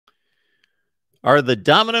Are the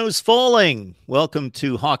dominoes falling? Welcome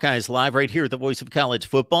to Hawkeyes Live right here at the Voice of College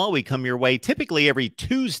Football. We come your way typically every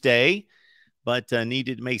Tuesday, but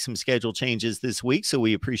needed to make some schedule changes this week. So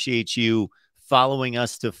we appreciate you following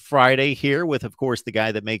us to Friday here with, of course, the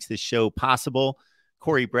guy that makes this show possible,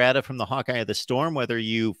 Corey Bratta from the Hawkeye of the Storm. Whether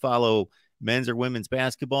you follow men's or women's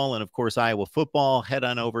basketball and, of course, Iowa football, head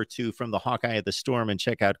on over to From the Hawkeye of the Storm and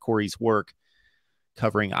check out Corey's work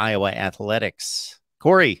covering Iowa athletics.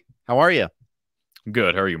 Corey, how are you?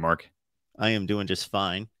 Good. How are you, Mark? I am doing just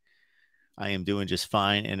fine.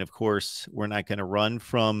 And of course, we're not going to run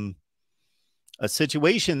from a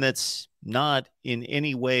situation that's not in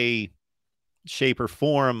any way, shape, or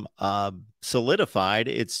form solidified.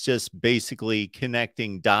 It's just basically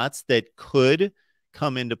connecting dots that could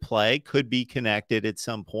come into play, could be connected at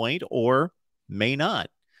some point, or may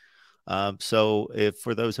not. So if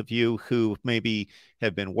for those of you who maybe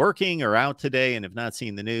have been working or out today and have not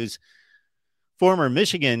seen the news, former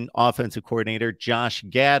Michigan offensive coordinator Josh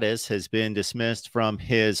Gattis has been dismissed from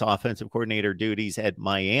his offensive coordinator duties at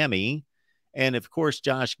Miami. And of course,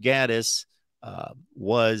 Josh Gattis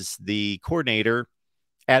was the coordinator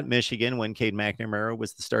at Michigan when Cade McNamara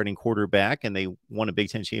was the starting quarterback, and they won a Big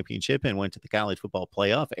Ten championship and went to the college football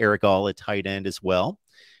playoff. Eric All at tight end as well.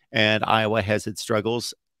 And Iowa has its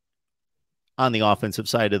struggles on the offensive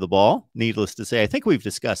side of the ball. Needless to say, I think we've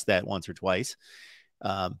discussed that once or twice.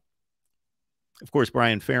 Of course,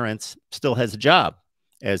 Brian Ferentz still has a job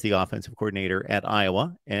as the offensive coordinator at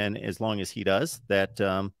Iowa. And as long as he does, that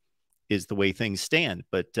is the way things stand.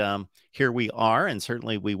 But here we are. And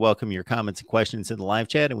certainly we welcome your comments and questions in the live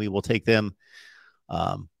chat, and we will take them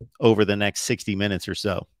over the next 60 minutes or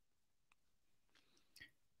so.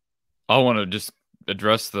 I want to just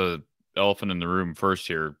address the elephant in the room first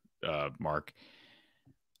here, Mark.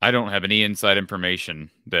 I don't have any inside information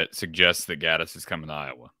that suggests that Gattis is coming to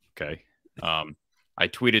Iowa. Okay. I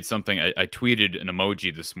tweeted something. I tweeted an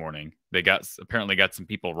emoji this morning. They apparently got some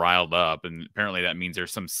people riled up, and apparently that means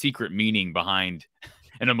there's some secret meaning behind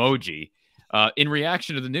an emoji in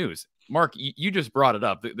reaction to the news. Mark, you just brought it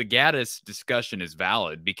up. The Gattis discussion is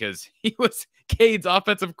valid because he was Cade's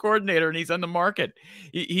offensive coordinator, and he's on the market.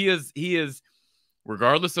 He is,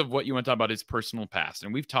 regardless of what you want to talk about, his personal past,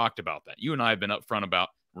 and we've talked about that. You and I have been upfront about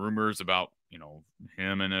rumors about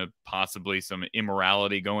him and possibly some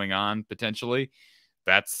immorality going on potentially.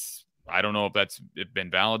 I don't know if that's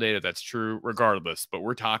been validated, that's true, regardless. But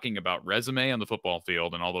we're talking about resume on the football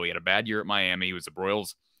field. And although he had a bad year at Miami, he was a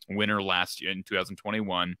Broyles winner last year in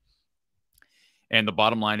 2021. And the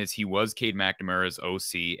bottom line is he was Cade McNamara's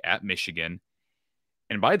OC at Michigan.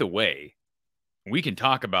 And by the way, we can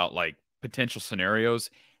talk about like potential scenarios.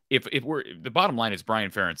 If the bottom line is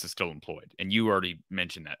Brian Ferentz is still employed, and you already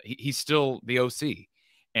mentioned that he's still the OC.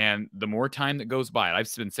 And the more time that goes by,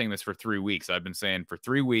 I've been saying this for 3 weeks. I've been saying for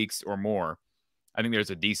 3 weeks or more, I think there's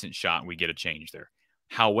a decent shot we get a change there.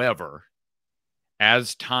 However,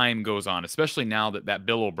 as time goes on, especially now that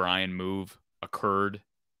Bill O'Brien move occurred,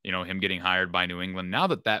 him getting hired by New England, now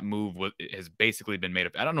that move has basically been made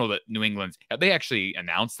up. I don't know that New England's, have they actually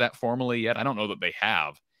announced that formally yet? I don't know that they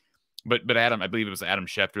have. But Adam, I believe it was Adam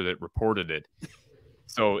Schefter that reported it.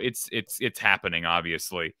 So it's happening,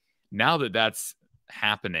 obviously. Now that that's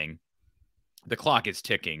happening, the clock is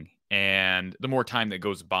ticking, and the more time that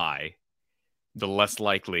goes by, the less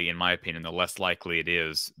likely, in my opinion, it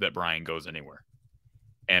is that Brian goes anywhere.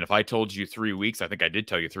 And if I told you 3 weeks, I think I did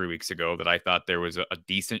tell you 3 weeks ago that I thought there was a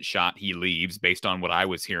decent shot he leaves based on what I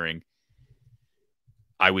was hearing,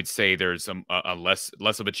 I would say there's a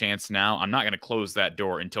less of a chance now. I'm not going to close that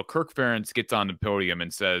door until Kirk Ferentz gets on the podium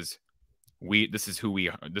and says, this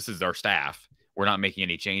is our staff. We're not making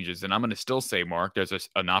any changes. And I'm going to still say, Mark, there's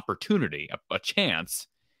an opportunity, a chance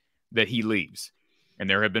that he leaves. And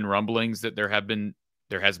there have been rumblings that there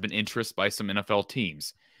has been interest by some NFL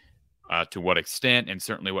teams. To what extent, and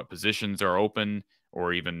certainly what positions are open,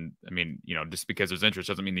 or even, just because there's interest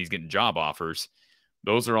doesn't mean he's getting job offers.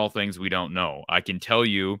 Those are all things we don't know. I can tell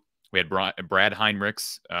you we had Brad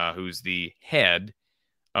Heinrichs, who's the head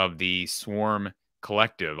of the Swarm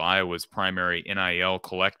Collective, Iowa's primary NIL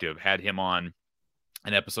collective, had him on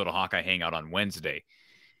an episode of Hawkeye Hangout on Wednesday.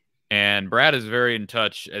 And Brad is very in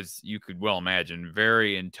touch, as you could well imagine,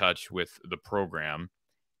 very in touch with the program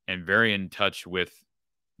and very in touch with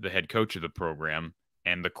the head coach of the program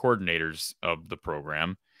and the coordinators of the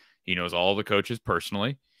program. He knows all the coaches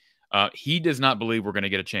personally. He does not believe we're going to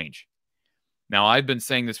get a change. Now, I've been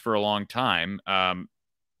saying this for a long time.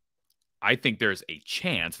 I think there's a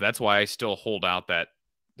chance. That's why I still hold out that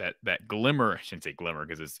glimmer. I shouldn't say glimmer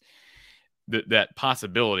because it's that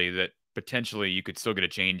possibility that potentially you could still get a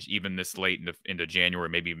change even this late into January,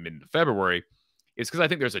 maybe even into February. is because I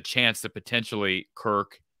think there's a chance that potentially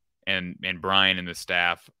Kirk and Brian and the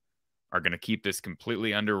staff are going to keep this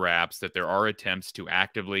completely under wraps, that there are attempts to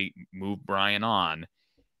actively move Brian on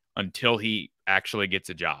until he actually gets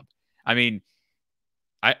a job. I mean,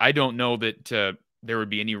 I don't know that there would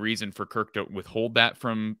be any reason for Kirk to withhold that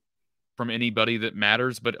from anybody that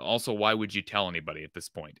matters, but also why would you tell anybody at this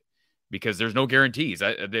point? Because there's no guarantees.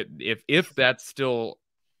 That if that's still,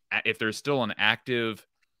 if there's still an active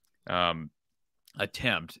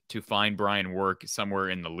attempt to find Brian work somewhere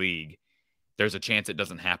in the league, there's a chance it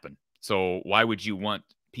doesn't happen. So why would you want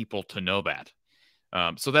people to know that?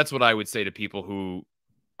 So that's what I would say to people who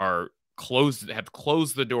are have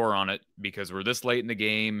closed the door on it because we're this late in the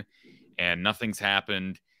game and nothing's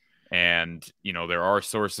happened. And, you know, there are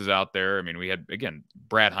sources out there. I mean, we had, again,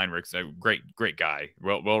 Brad Heinrichs, a great guy,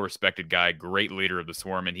 well-respected guy, great leader of the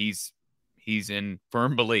Swarm. And he's in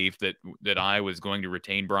firm belief that I was going to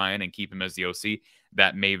retain Brian and keep him as the OC.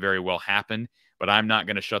 That may very well happen, but I'm not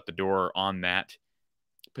going to shut the door on that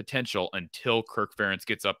potential until Kirk Ferentz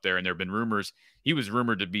gets up there. And there have been rumors. He was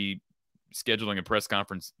rumored to be scheduling a press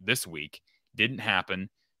conference this week. Didn't happen.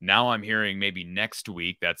 Now I'm hearing maybe next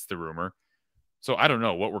week. That's the rumor. So I don't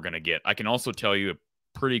know what we're going to get. I can also tell you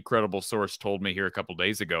a pretty credible source told me here a couple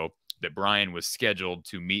days ago that Brian was scheduled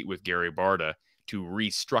to meet with Gary Barta to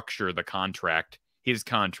restructure the contract, his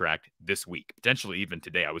contract, this week, potentially even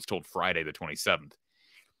today. I was told Friday the 27th.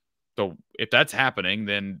 So if that's happening,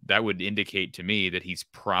 then that would indicate to me that he's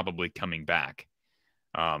probably coming back.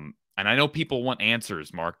 And I know people want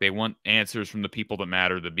answers, Mark. They want answers from the people that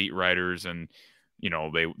matter, the beat writers, and you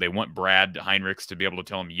know, they want Brad Heinrichs to be able to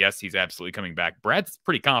tell him, yes, he's absolutely coming back. Brad's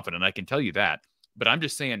pretty confident, I can tell you that. But I'm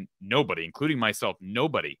just saying nobody, including myself,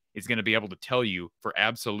 nobody is going to be able to tell you for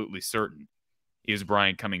absolutely certain is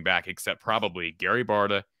Brian coming back, except probably Gary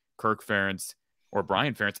Barta, Kirk Ferentz, or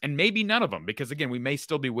Brian Ferentz, and maybe none of them, because, again, we may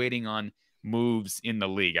still be waiting on moves in the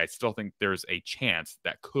league. I still think there's a chance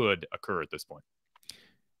that could occur at this point.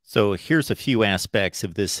 So here's a few aspects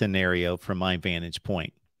of this scenario from my vantage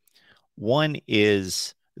point. One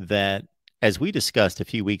is that, as we discussed a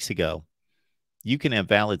few weeks ago, you can have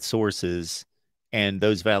valid sources, and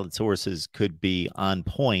those valid sources could be on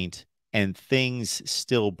point, and things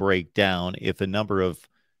still break down if a number of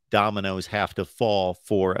dominoes have to fall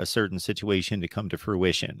for a certain situation to come to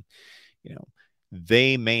fruition. You know,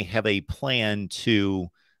 they may have a plan to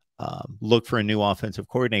look for a new offensive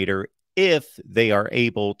coordinator if they are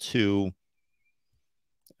able to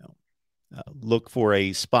look for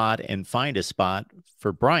a spot and find a spot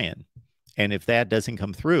for Brian. And if that doesn't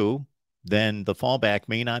come through, then the fallback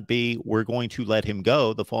may not be we're going to let him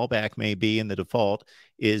go. The fallback may be, and the default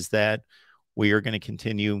is that we are going to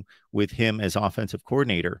continue with him as offensive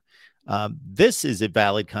coordinator. This is a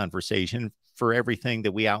valid conversation for everything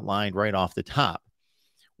that we outlined right off the top.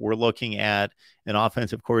 We're looking at an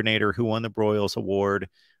offensive coordinator who won the Broyles Award,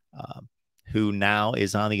 who now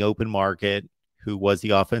is on the open market, who was the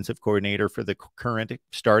offensive coordinator for the current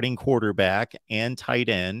starting quarterback and tight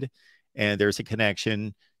end. And there's a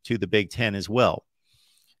connection to the Big Ten as well.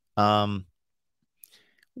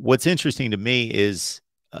 What's interesting to me is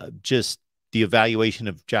just the evaluation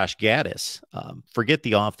of Josh Gattis. Forget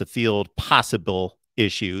the off the field possible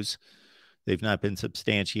issues. They've not been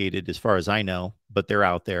substantiated as far as I know, but they're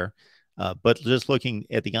out there. But just looking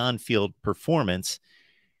at the on-field performance,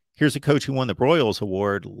 here's a coach who won the Broyles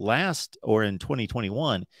Award in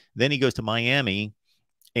 2021. Then he goes to Miami,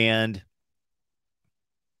 and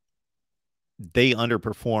they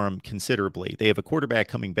underperform considerably. They have a quarterback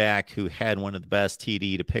coming back who had one of the best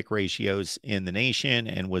TD to pick ratios in the nation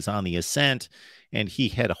and was on the ascent, and he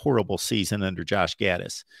had a horrible season under Josh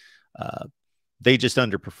Gattis. They just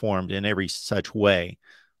underperformed in every such way.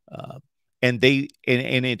 And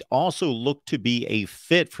it also looked to be a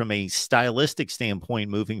fit from a stylistic standpoint,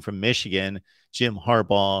 moving from Michigan, Jim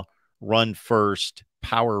Harbaugh, run first,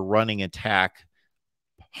 power running attack,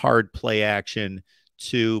 hard play action,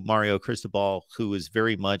 to Mario Cristobal, who is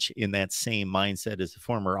very much in that same mindset as the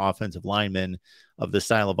former offensive lineman of the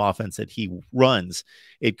style of offense that he runs.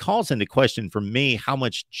 It calls into question for me how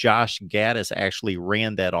much Josh Gattis actually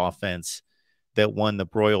ran that offense that won the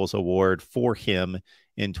Broyles Award for him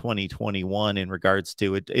in 2021 in regards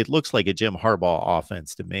to it. It looks like a Jim Harbaugh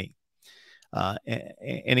offense to me.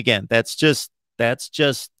 And again, that's just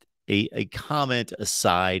a comment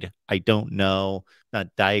aside. I don't know,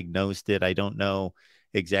 not diagnosed it. I don't know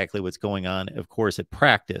exactly what's going on, of course, at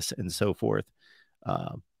practice and so forth.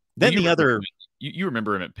 Then the other, you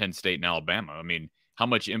remember him at Penn State and Alabama. I mean, how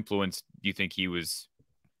much influence do you think he was?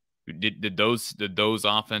 Did those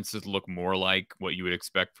offenses look more like what you would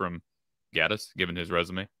expect from Gattis, given his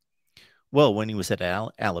resume? Well, when he was at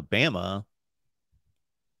Alabama,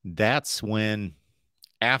 that's when,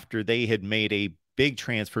 after they had made a big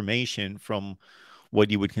transformation from what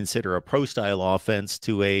you would consider a pro style offense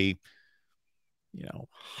to a,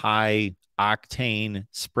 high octane,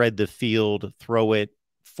 spread the field, throw it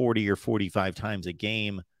 40 or 45 times a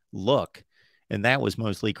game look. And that was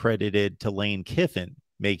mostly credited to Lane Kiffin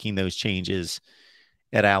making those changes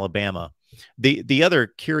at Alabama. The other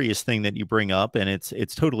curious thing that you bring up, and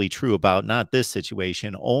it's totally true about not this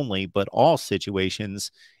situation only, but all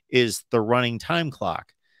situations, is the running time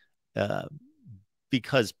clock. Uh,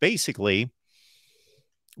 because basically,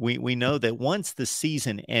 we know that once the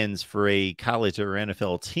season ends for a college or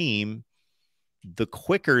NFL team, the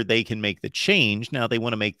quicker they can make the change. Now, they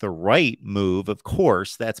want to make the right move, of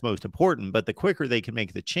course, that's most important, but the quicker they can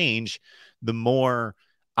make the change, the more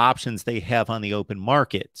options they have on the open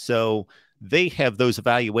market. So they have those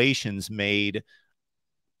evaluations made.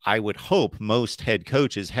 I would hope most head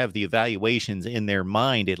coaches have the evaluations in their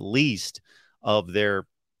mind, at least, of their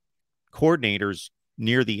coordinators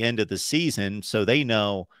near the end of the season, so they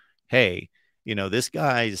know, hey, this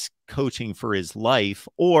guy's coaching for his life,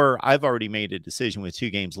 or I've already made a decision with 2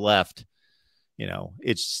 games left.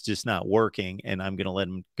 It's just not working, and I'm going to let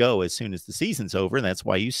him go as soon as the season's over. And that's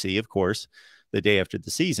why you see, of course, the day after the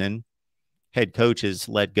season, head coaches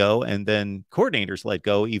let go, and then coordinators let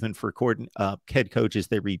go. Even for head coaches,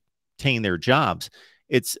 they retain their jobs.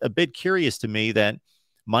 It's a bit curious to me that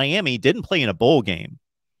Miami didn't play in a bowl game.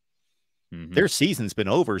 Their season's been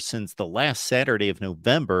over since the last Saturday of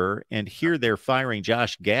November, and here they're firing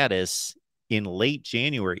Josh Gattis in late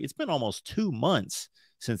January. It's been almost 2 months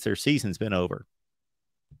since their season's been over.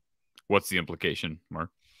 What's the implication, Mark?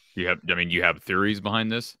 You have theories behind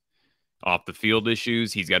this? Off the field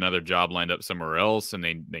issues, he's got another job lined up somewhere else, and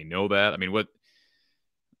they know that. I mean, what?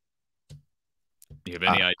 Do you have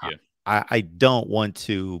any idea? I don't want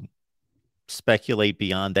to speculate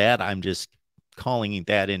beyond that. I'm just calling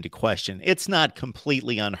that into question. It's not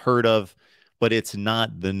completely unheard of, but it's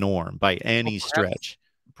not the norm by any stretch.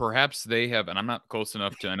 Perhaps they have, and I'm not close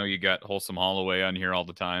enough to, I know you got Wholesome Holloway on here all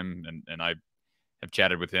the time, and I have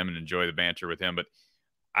chatted with him and enjoy the banter with him, but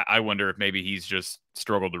I wonder if maybe he's just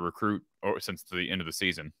struggled to recruit since the end of the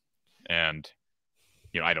season. And,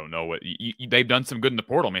 I don't know what they've done some good in the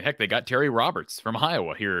portal. I mean, heck, they got Terry Roberts from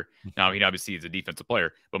Iowa here. Now, he obviously is a defensive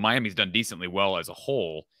player, but Miami's done decently well as a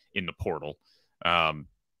whole in the portal. I'm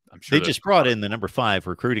sure they just brought in the number 5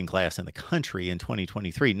 recruiting class in the country in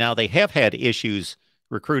 2023. Now, they have had issues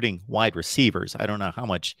recruiting wide receivers. I don't know how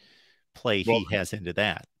much play he has into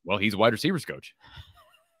that. Well, he's a wide receivers coach.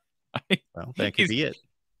 Well, that could be it.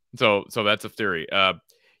 So that's a theory.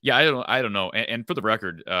 Yeah, I don't know. And for the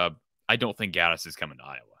record, I don't think Gattis is coming to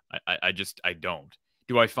Iowa. I don't.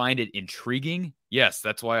 Do I find it intriguing? Yes,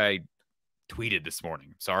 that's why I tweeted this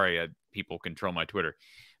morning. Sorry, people control my Twitter,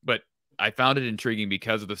 but I found it intriguing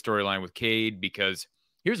because of the storyline with Cade. Because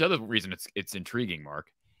here's the other reason it's intriguing, Mark.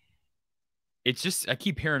 It's just I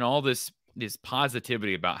keep hearing all this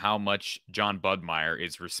positivity about how much John Budmeyer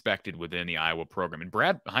is respected within the Iowa program, and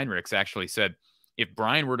Brad Heinrichs actually said, if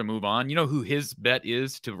Brian were to move on, you know who his bet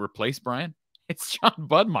is to replace Brian? It's John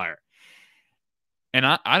Budmeyer. And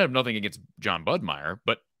I have nothing against John Budmeyer,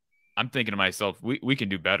 but I'm thinking to myself, we can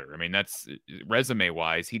do better. I mean, that's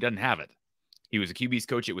resume-wise, he doesn't have it. He was a QB's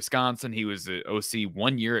coach at Wisconsin. He was the OC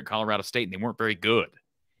 1 year at Colorado State, and they weren't very good.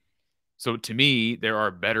 So to me, there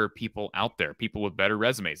are better people out there, people with better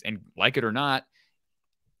resumes. And like it or not,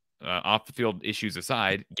 off the field issues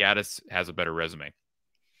aside, Gattis has a better resume.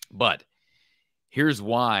 But here's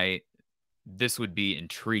why this would be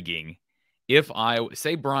intriguing. If let's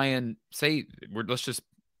just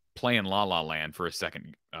play in La La Land for a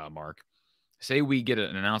second, Mark. Say we get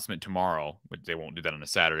an announcement tomorrow, but they won't do that on a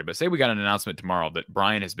Saturday, but say we got an announcement tomorrow that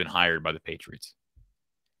Brian has been hired by the Patriots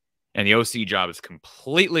and the OC job is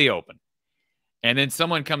completely open. And then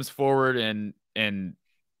someone comes forward and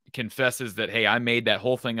confesses that, hey, I made that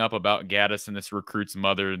whole thing up about Gattis and this recruit's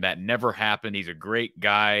mother. That never happened. He's a great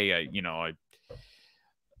guy.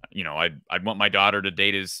 I'd want my daughter to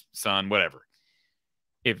date his son, whatever.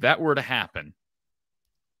 If that were to happen,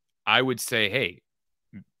 I would say, hey,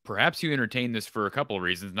 perhaps you entertain this for a couple of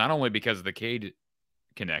reasons, not only because of the Cade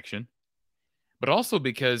connection, but also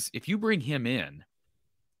because if you bring him in,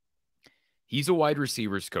 he's a wide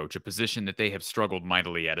receivers coach, a position that they have struggled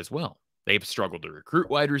mightily at as well. They've struggled to recruit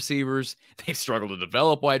wide receivers. They've struggled to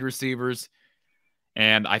develop wide receivers.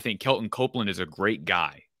 And I think Kelton Copeland is a great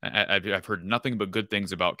guy. I've heard nothing but good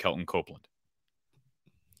things about Kelton Copeland.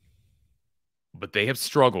 But they have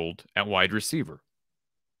struggled at wide receiver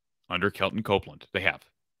under Kelton Copeland. They have.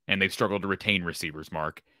 And they've struggled to retain receivers,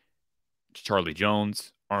 Mark. Charlie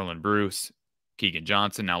Jones, Arlen Bruce, Keegan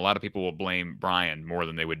Johnson. Now, a lot of people will blame Brian more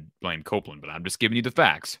than they would blame Copeland, but I'm just giving you the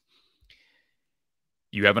facts.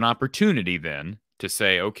 You have an opportunity then to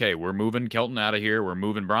say, okay, we're moving Kelton out of here, we're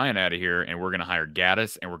moving Brian out of here, and we're going to hire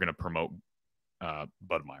Gattis, and we're going to promote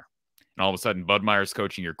Budmeyer. And all of a sudden, Budmeyer's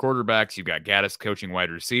coaching your quarterbacks. You've got Gattis coaching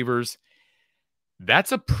wide receivers.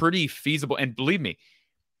 That's a pretty feasible, and believe me,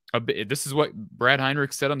 this is what Brad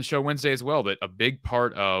Heinrich said on the show Wednesday as well, that a big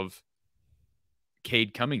part of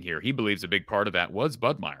Cade coming here, he believes a big part of that was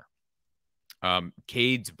Budmeyer.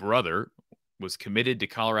 Cade's brother was committed to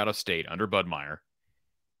Colorado State under Budmeyer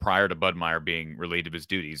prior to Budmeyer being relieved of his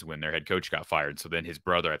duties when their head coach got fired. So then his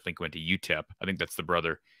brother, I think, went to UTEP. I think that's the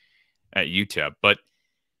brother at UTEP. But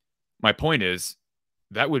my point is,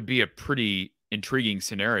 that would be a pretty intriguing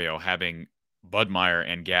scenario, having Budmeyer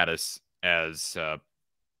and Gattis as,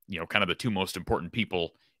 kind of the two most important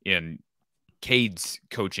people in Cade's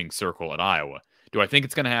coaching circle at Iowa. Do I think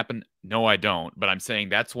it's going to happen? No, I don't. But I'm saying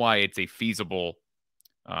that's why it's a feasible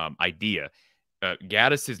idea.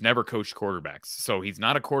 Gattis has never coached quarterbacks, so he's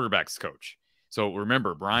not a quarterbacks coach. So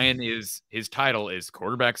remember, his title is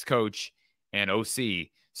quarterbacks coach and OC.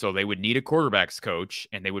 So they would need a quarterbacks coach,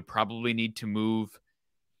 and they would probably need to move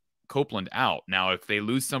Copeland out. Now, if they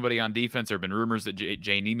lose somebody on defense, there have been rumors that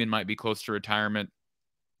Jay Neiman might be close to retirement.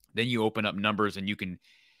 Then you open up numbers, and you can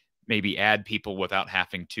maybe add people without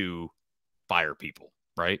having to fire people,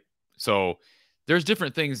 right? So there's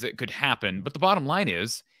different things that could happen. But the bottom line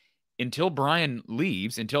is, until Brian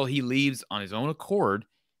leaves, until he leaves on his own accord,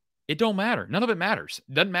 it don't matter. None of it matters.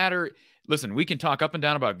 Doesn't matter. Listen, we can talk up and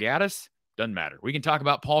down about Gattis. Doesn't matter. We can talk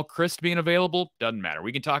about Paul Christ being available. Doesn't matter.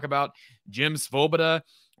 We can talk about Jim Svoboda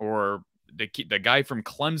or the guy from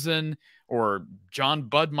Clemson or John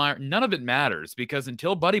Budmeyer. None of it matters, because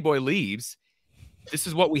until Buddy Boy leaves, this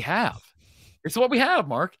is what we have. It's what we have,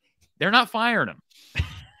 Mark. They're not firing him.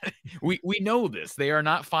 We know this. They are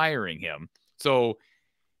not firing him. So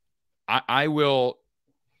I will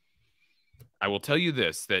tell you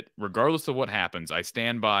this, that regardless of what happens, I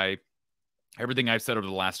stand by everything I've said over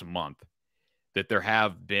the last month, that there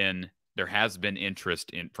has been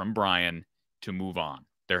interest from Brian to move on.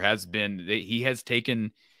 He has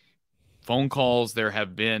taken phone calls. There has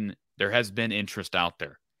been interest out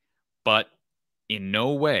there, but in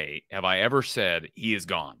no way have I ever said he is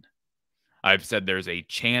gone. I've said there's a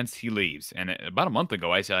chance he leaves. And about a month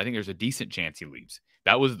ago, I said, I think there's a decent chance he leaves.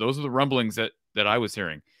 Those are the rumblings that I was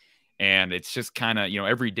hearing. And it's just kind of,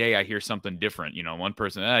 every day I hear something different. One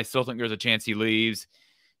person, I still think there's a chance he leaves,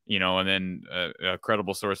 and then a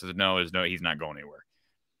credible source says, no, he's not going anywhere.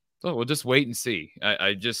 So we'll just wait and see.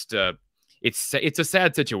 It's a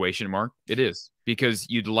sad situation, Mark. It is, because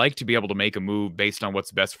you'd like to be able to make a move based on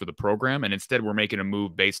what's best for the program. And instead we're making a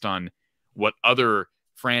move based on what other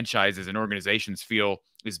franchises and organizations feel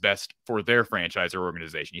is best for their franchise or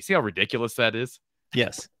organization. You see how ridiculous that is?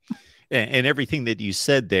 Yes. And everything that you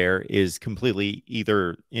said there is completely,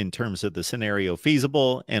 either in terms of the scenario,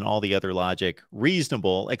 feasible, and all the other logic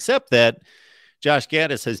reasonable, except that Josh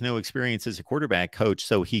Gattis has no experience as a quarterback coach,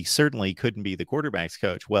 so he certainly couldn't be the quarterback's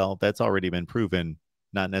coach. Well, that's already been proven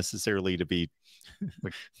not necessarily to be.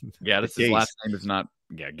 Gattis' last name is not.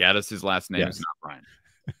 Yeah, Gattis' last name is not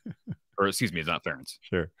Brian. Or excuse me, it's not Ferentz.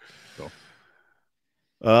 Sure.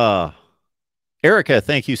 So. Erica,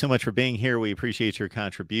 thank you so much for being here. We appreciate your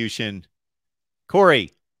contribution.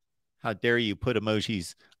 Corey, how dare you put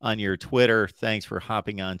emojis on your Twitter? Thanks for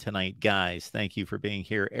hopping on tonight, guys. Thank you for being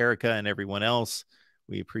here. Erica and everyone else,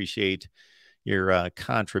 we appreciate your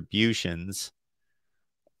contributions.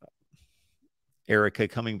 Erica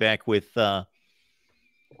coming back with how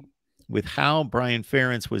Brian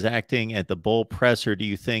Ferentz was acting at the Bull presser. Do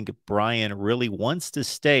you think Brian really wants to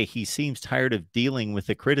stay? He seems tired of dealing with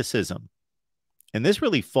the criticism. And this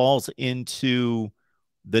really falls into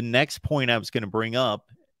the next point I was going to bring up.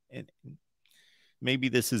 And maybe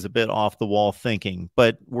this is a bit off the wall thinking,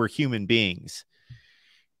 but we're human beings.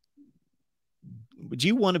 Would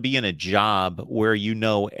you want to be in a job where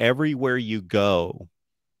everywhere you go,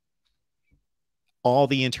 all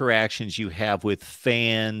the interactions you have with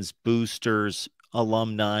fans, boosters,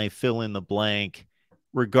 alumni, fill in the blank,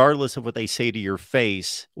 regardless of what they say to your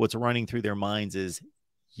face, what's running through their minds is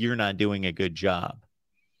you're not doing a good job,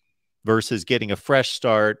 versus getting a fresh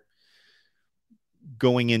start,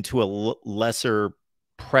 going into a lesser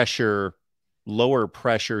pressure, lower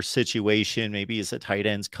pressure situation, maybe as a tight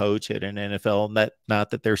ends coach at an NFL.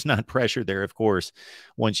 Not that there's not pressure there, of course,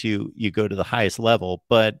 once you go to the highest level,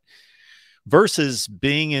 but versus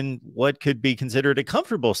being in what could be considered a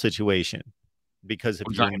comfortable situation because of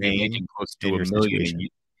your name close to and $1 your million. situation.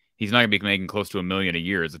 he's not going to be making close to $1 million a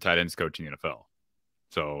year as a tight ends coach in the NFL.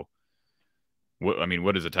 So,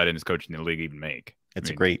 what does a tight ends coach in the league even make?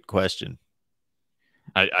 It's a great question.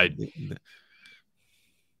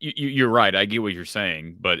 You're right. I get what you're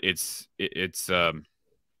saying, but it's the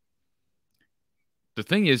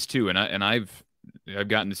thing is too, and I've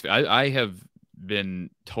gotten this. I have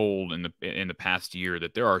been told in the past year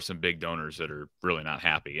that there are some big donors that are really not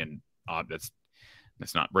happy, and that's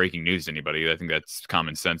not breaking news to anybody. I think that's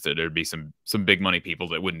common sense that there'd be some big money people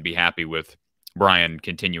that wouldn't be happy with Brian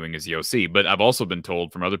continuing as the OC. But I've also been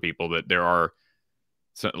told from other people that there are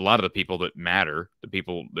a lot of the people that matter, the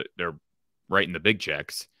people that they're writing the big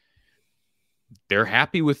checks, they're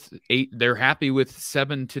happy with 8. They're happy with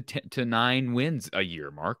 7 to 9 wins a year,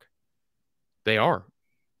 Mark. They are.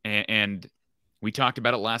 And we talked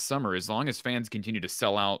about it last summer. As long as fans continue to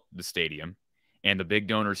sell out the stadium and the big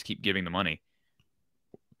donors keep giving the money,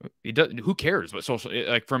 who cares what social,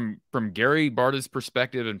 like from Gary Barta's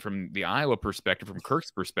perspective and from the Iowa perspective, from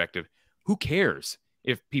Kirk's perspective, who cares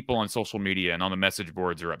if people on social media and on the message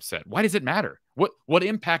boards are upset? Why does it matter? What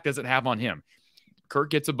impact does it have on him? Kirk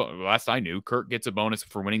gets last I knew, Kirk gets a bonus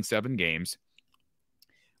for winning 7 games.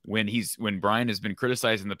 When Brian has been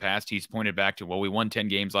criticized in the past, he's pointed back to, well, we won 10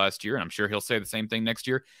 games last year, and I'm sure he'll say the same thing next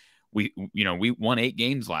year. We won 8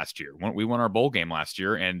 games last year. We won our bowl game last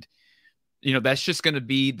year, and that's just going to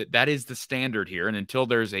be that is the standard here. And until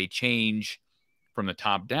there's a change from the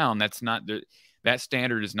top down, that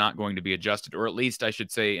standard is not going to be adjusted, or at least I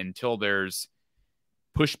should say until there's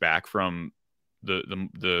pushback from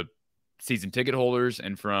the season ticket holders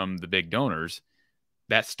and from the big donors,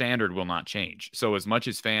 that standard will not change. So as much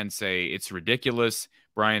as fans say it's ridiculous,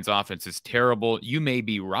 Brian's offense is terrible, you may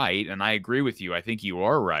be right, and I agree with you. I think you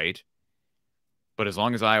are right. But as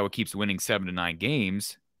long as Iowa keeps winning 7 to 9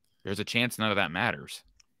 games, there's a chance none of that matters.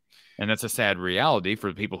 And that's a sad reality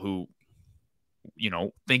for the people who,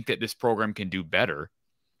 think that this program can do better.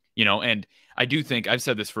 And I do think, I've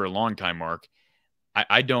said this for a long time, Mark,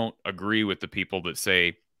 I don't agree with the people that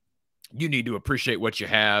say, you need to appreciate what you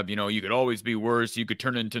have. You could always be worse. You could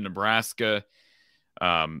turn into Nebraska.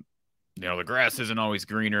 The grass isn't always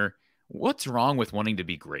greener. What's wrong with wanting to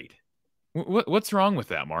be great? What's wrong with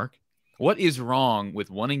that, Mark? What is wrong with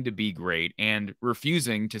wanting to be great and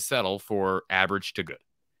refusing to settle for average to good?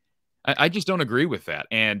 I just don't agree with that.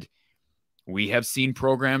 And we have seen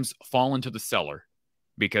programs fall into the cellar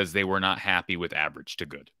because they were not happy with average to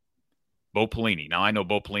good. Bo Pelini. Now, I know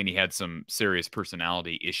Bo Pelini had some serious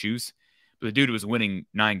personality issues, but the dude was winning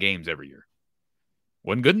 9 games every year.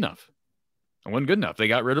 Wasn't good enough. They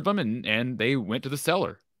got rid of him, and they went to the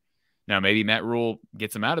cellar. Now, maybe Matt Rule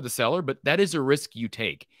gets him out of the cellar, but that is a risk you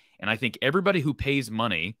take. And I think everybody who pays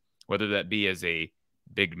money, whether that be as a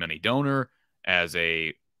big money donor, as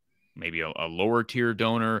maybe a lower tier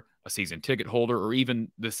donor, a season ticket holder, or even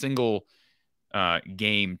the single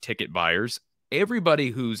game ticket buyers,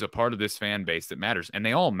 everybody who's a part of this fan base that matters, and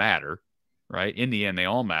they all matter, right? In the end, they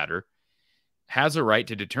all matter, has a right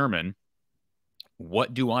to determine,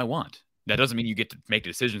 what do I want? That doesn't mean you get to make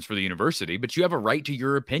decisions for the university, but you have a right to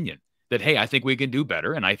your opinion that, hey, I think we can do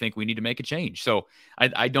better, and I think we need to make a change. So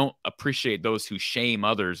I don't appreciate those who shame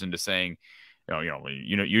others into saying,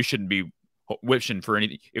 you shouldn't be wishing for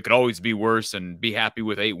anything. It could always be worse, and be happy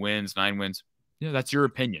with 8 wins, 9 wins. That's your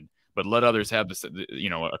opinion. But let others have this,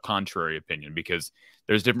 a contrary opinion, because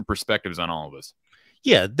there's different perspectives on all of this.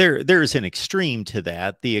 Yeah, there's an extreme to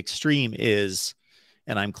that. The extreme is,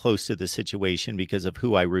 and I'm close to the situation because of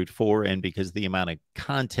who I root for and because of the amount of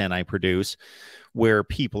content I produce, where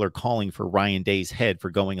people are calling for Ryan Day's head for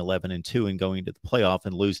going 11-2 and going to the playoff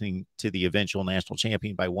and losing to the eventual national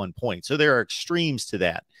champion by 1 point. So there are extremes to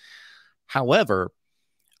that. However,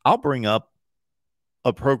 I'll bring up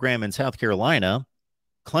a program in South Carolina,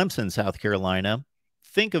 Clemson, South Carolina.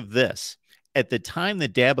 Think of this. At the time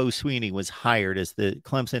that Dabo Swinney was hired as the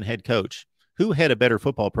Clemson head coach, who had a better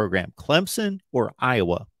football program, Clemson or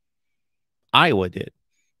Iowa? Iowa did.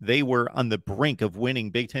 They were on the brink of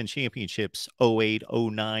winning Big Ten championships 08,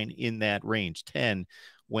 09, in that range, 10,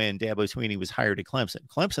 when Dabo Swinney was hired at Clemson.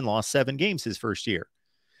 Clemson lost 7 games his first year.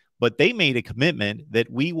 But they made a commitment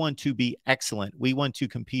that we want to be excellent. We want to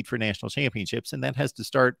compete for national championships, and that has to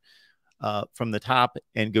start from the top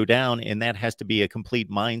and go down, and that has to be a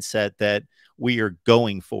complete mindset that we are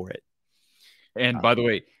going for it. And by the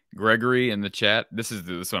way, Gregory in the chat, this is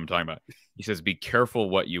what I'm talking about. He says, be careful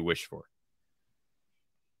what you wish for.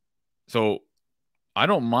 So I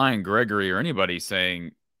don't mind Gregory or anybody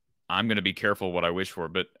saying, I'm going to be careful what I wish for,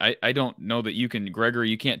 but I don't know that you can, Gregory,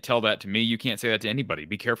 you can't tell that to me. You can't say that to anybody.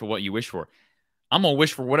 Be careful what you wish for. I'm going to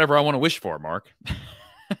wish for whatever I want to wish for, Mark.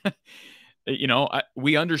 You know,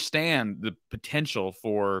 we understand the potential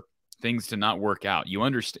for things to not work out. You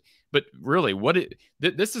understand, but really,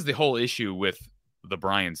 this is the whole issue with the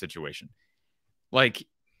Brian situation. Like,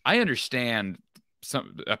 I understand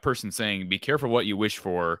a person saying, "Be careful what you wish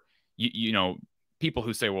for." You know, people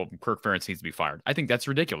who say, "Well, Kirk Ferentz needs to be fired." I think that's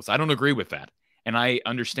ridiculous. I don't agree with that, and I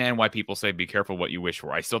understand why people say, "Be careful what you wish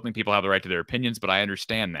for." I still think people have the right to their opinions, but I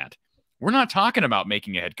understand that. We're not talking about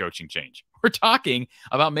making a head coaching change. We're talking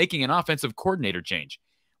about making an offensive coordinator change.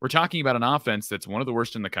 We're talking about an offense that's one of the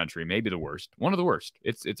worst in the country, maybe the worst, one of the worst.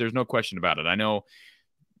 There's no question about it. I know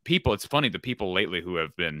people. It's funny, the people lately who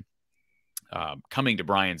have been coming to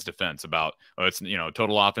Brian's defense about, oh, it's, you know,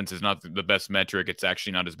 total offense is not the best metric. It's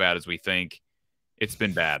actually not as bad as we think. It's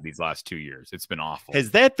been bad these last 2 years. It's been awful.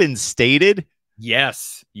 Has that been stated?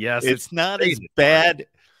 Yes. It's not as bad.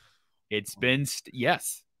 It's been,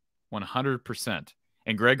 yes, 100%.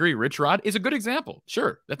 And Gregory Richrod is a good example.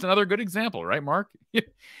 Sure. That's another good example, right, Mark?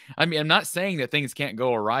 I mean, I'm not saying that things can't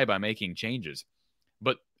go awry by making changes,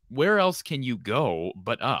 but where else can you go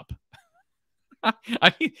but up?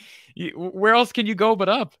 I mean, where else can you go but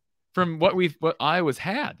up from what Iowa's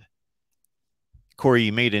had? Corey,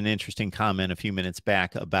 you made an interesting comment a few minutes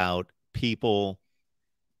back about people,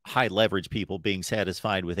 high leverage people, being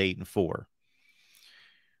satisfied with 8-4.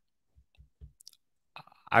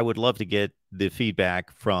 I would love to get the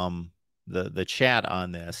feedback from the chat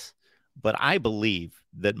on this, but I believe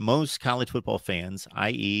that most college football fans,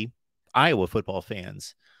 i.e., Iowa football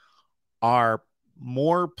fans, are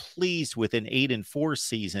more pleased with an 8-4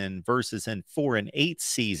 season versus an 4-8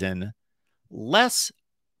 season. Less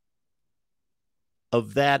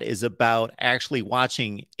of that is about actually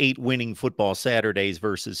watching 8 winning football Saturdays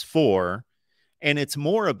versus 4. And it's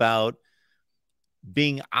more about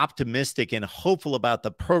being optimistic and hopeful about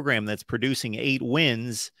the program that's producing 8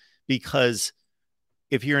 wins, because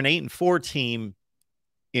if you're an 8-4 team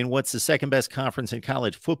in what's the second best conference in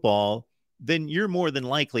college football, then you're more than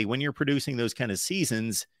likely, when you're producing those kind of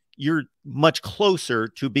seasons, you're much closer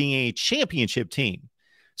to being a championship team.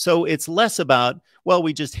 So it's less about, well,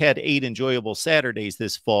 we just had 8 enjoyable Saturdays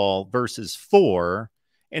this fall versus 4.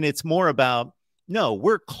 And it's more about, no,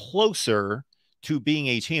 we're closer to being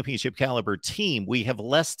a championship caliber team. We have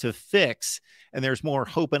less to fix, and there's more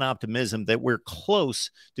hope and optimism that we're close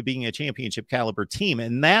to being a championship caliber team.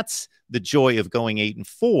 And that's the joy of going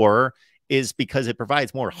 8-4, is because it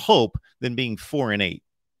provides more hope than being 4-8.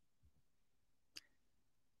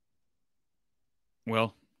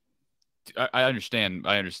 Well, I understand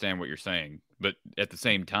what you're saying, but at the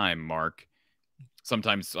same time, Mark,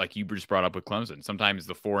 sometimes, like you just brought up with Clemson, sometimes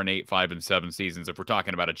the 4-8, 5-7 seasons, if we're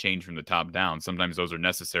talking about a change from the top down, sometimes those are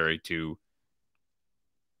necessary to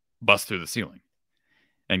bust through the ceiling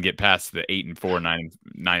and get past the 8-4,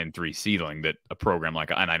 9-3 ceiling that a program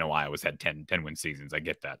like, and I know Iowa's had 10 win seasons. I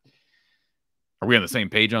get that. Are we on the same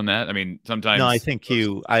page on that? I mean, sometimes. No, I think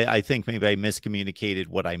I think maybe I miscommunicated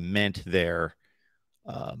what I meant there.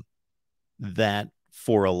 That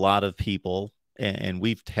for a lot of people, and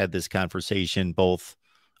we've had this conversation both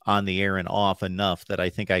on the air and off enough that I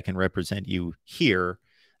think I can represent you here,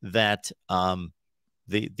 that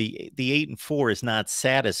the 8-4 is not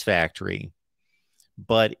satisfactory,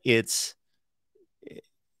 but it's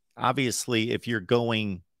obviously, if you're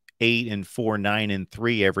going 8-4,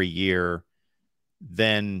 9-3 every year,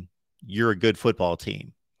 then you're a good football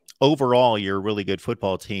team. Overall, you're a really good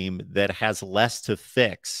football team that has less to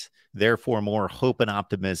fix, therefore more hope and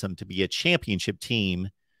optimism to be a championship team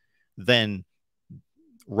than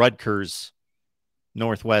Rutgers,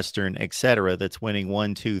 Northwestern, etc., that's winning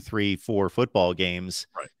 1, 2, 3, 4 football games.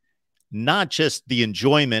 Right. Not just the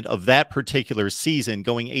enjoyment of that particular season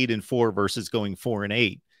going 8-4 versus going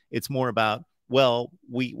 4-8. It's more about, well,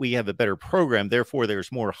 we have a better program, therefore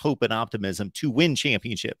there's more hope and optimism to win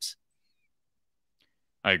championships.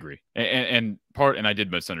 I agree. And I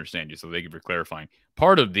did misunderstand you, so thank you for clarifying.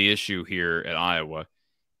 Part of the issue here at Iowa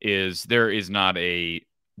is there is not I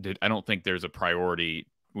don't think there's a priority.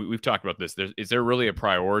 We've talked about this. Is there really a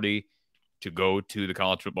priority to go to the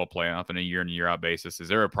college football playoff on a year in, year out basis? Is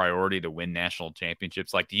there a priority to win national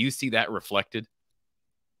championships? Like, do you see that reflected?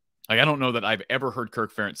 Like, I don't know that I've ever heard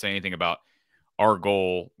Kirk Ferentz say anything about our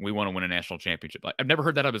goal. We want to win a national championship. Like, I've never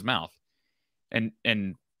heard that out of his mouth. And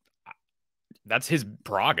that's his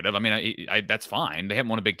prerogative. I mean, that's fine. They haven't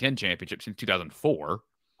won a Big Ten championship since 2004.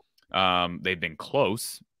 They've been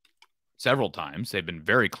close several times. They've been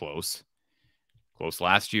very close. Close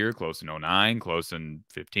last year, close in 2009, close in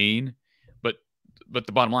 2015. But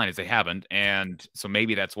the bottom line is they haven't. And so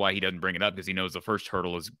maybe that's why he doesn't bring it up, because he knows the first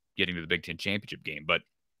hurdle is getting to the Big Ten championship game. But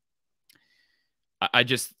I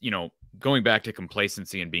just, going back to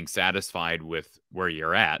complacency and being satisfied with where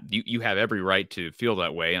you're at, you have every right to feel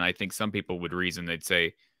that way. And I think some people would reason, they'd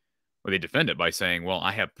say, or they defend it by saying, well,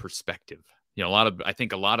 I have perspective. I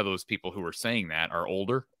think a lot of those people who are saying that are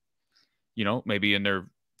older, maybe in their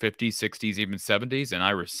 50s, 60s, even 70s. And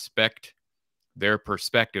I respect their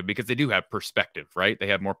perspective because they do have perspective, right? They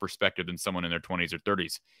have more perspective than someone in their 20s or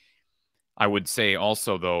 30s. I would say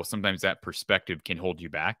also, though, sometimes that perspective can hold you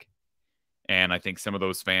back. And I think some of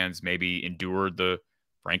those fans maybe endured the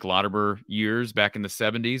Frank Lauterbur years back in the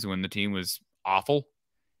 70s when the team was awful.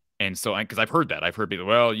 And so, because I've heard that. I've heard people,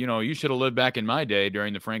 well, you should have lived back in my day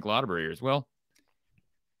during the Frank Lauterbur years. Well,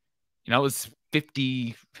 it was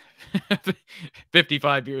 50,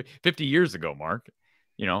 50 years ago, Mark.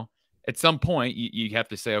 At some point, you have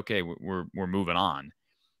to say, okay, we're moving on.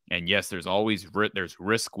 And yes, there's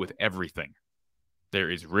risk with everything. There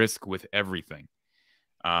is risk with everything.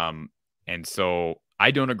 And so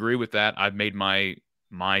I don't agree with that. I've made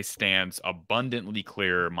my stance abundantly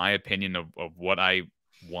clear, my opinion of what I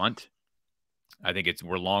want. I think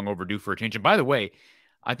we're long overdue for a change. And by the way,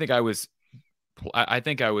 I think I was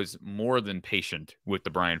more than patient with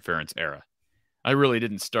the Brian Ferentz era. I really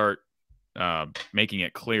didn't start making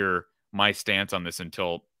it clear my stance on this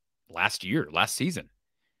until last season.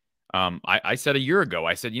 I said a year ago,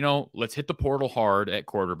 I said, let's hit the portal hard at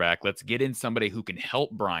quarterback. Let's get in somebody who can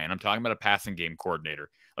help Brian. I'm talking about a passing game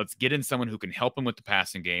coordinator. Let's get in someone who can help him with the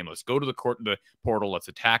passing game. Let's go to the portal. Let's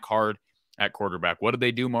attack hard at quarterback. What did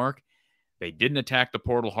they do, Mark? They didn't attack the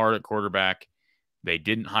portal hard at quarterback. They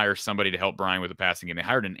didn't hire somebody to help Brian with the passing game. They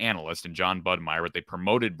hired an analyst in John Budmeyer, but they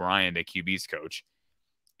promoted Brian to QB's coach.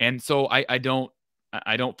 And so I don't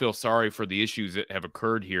feel sorry for the issues that have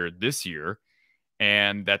occurred here this year.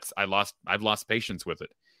 And I've lost patience with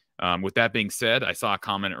it. With that being said, I saw a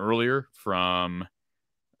comment earlier from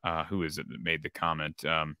who is it that made the comment?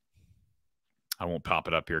 I won't pop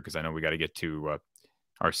it up here because I know we got to get to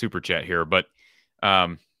our super chat here. But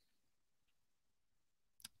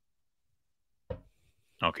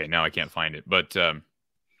okay, now I can't find it. But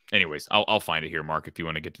anyways, I'll find it here, Mark, if you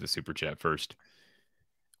want to get to the super chat first.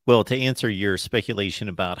 Well, to answer your speculation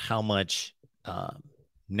about how much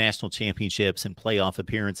national championships and playoff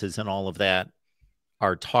appearances and all of that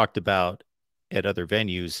are talked about at other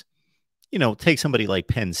venues, take somebody like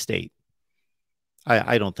Penn State.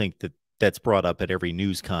 I don't think that's brought up at every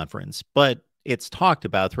news conference, but it's talked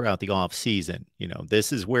about throughout the off season.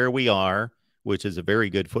 This is where we are, which is a very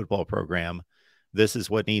good football program. This is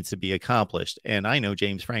what needs to be accomplished. And I know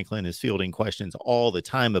James Franklin is fielding questions all the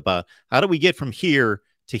time about how do we get from here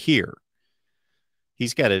to here?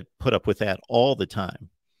 He's got to put up with that all the time.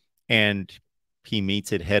 And he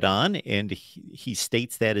meets it head on, and he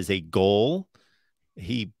states that as a goal.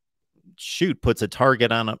 He puts a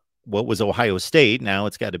target on what was Ohio State. Now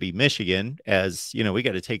it's got to be Michigan, as we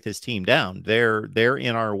got to take this team down. They're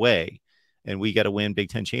in our way, and we got to win Big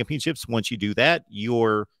Ten championships. Once you do that,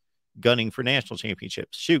 you're gunning for national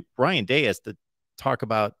championships. Ryan Day has to talk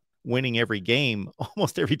about winning every game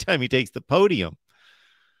almost every time he takes the podium.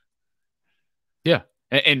 Yeah.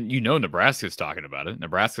 And Nebraska's talking about it.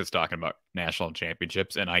 Nebraska's talking about national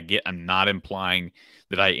championships. And I'm not implying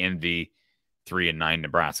that I envy 3-9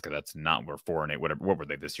 Nebraska. That's not where 4-8, whatever. What were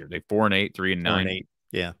they this year? They 4-8, 3-9. 4-8.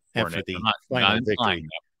 Yeah. After the final victory.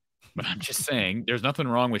 But I'm just saying there's nothing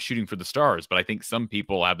wrong with shooting for the stars. But I think some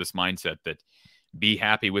people have this mindset that be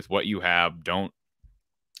happy with what you have. Don't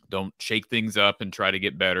shake things up and try to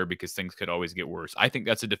get better because things could always get worse. I think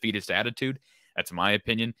that's a defeatist attitude. That's my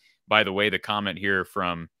opinion. By the way, the comment here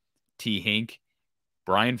from T. Hink,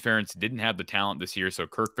 Brian Ferentz didn't have the talent this year, so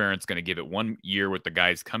Kirk Ferentz going to give it 1 year with the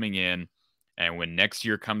guys coming in, and when next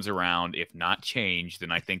year comes around, if not changed,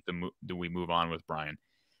 then I think we move on with Brian.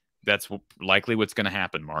 That's likely what's going to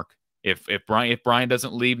happen, Mark. If Brian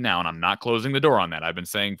doesn't leave now, and I'm not closing the door on that, I've been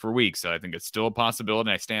saying for weeks, I think it's still a possibility,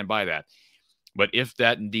 and I stand by that. But if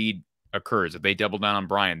that indeed occurs, if they double down on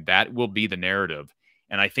Brian, that will be the narrative.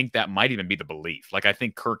 And I think that might even be the belief. Like, I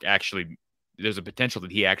think Kirk there's a potential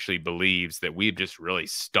that he actually believes that we've just really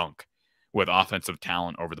stunk with offensive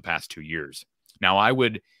talent over the past 2 years. Now, I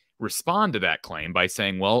would respond to that claim by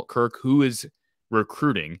saying, well, Kirk, who is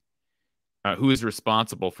recruiting? Who is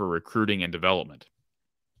responsible for recruiting and development?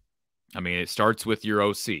 I mean, it starts with your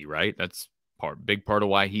OC, right? That's big part of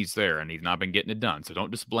why he's there, and he's not been getting it done. So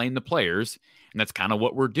don't just blame the players. And that's kind of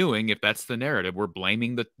what we're doing. If that's the narrative, we're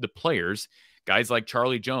blaming the players. Guys like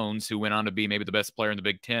Charlie Jones, who went on to be maybe the best player in the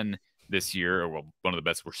Big Ten this year, or one of the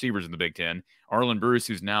best receivers in the Big Ten. Arlen Bruce,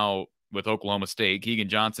 who's now with Oklahoma State. Keegan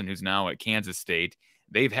Johnson, who's now at Kansas State.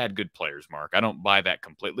 They've had good players, Mark. I don't buy that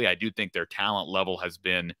completely. I do think their talent level has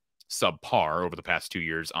been subpar over the past 2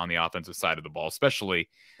 years on the offensive side of the ball, especially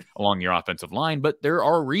along your offensive line. But there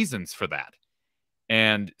are reasons for that.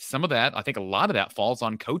 And some of that, I think a lot of that falls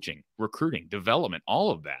on coaching, recruiting, development, all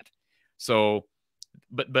of that. So,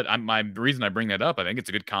 the reason I bring that up, I think it's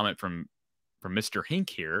a good comment from Mr. Hink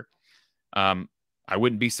here. I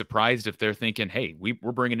wouldn't be surprised if they're thinking, hey,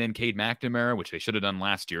 we're bringing in Cade McNamara, which they should have done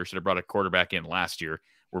last year, should have brought a quarterback in last year.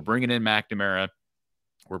 We're bringing in McNamara.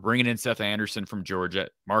 We're bringing in Seth Anderson from Georgia.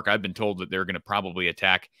 Mark, I've been told that they're going to probably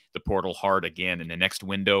attack the portal hard again in the next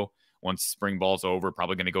window. Once spring ball's over,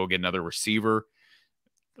 probably going to go get another receiver,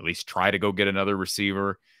 at least try to go get another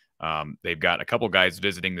receiver. They've got a couple guys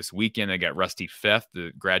visiting this weekend. They got Rusty Feth,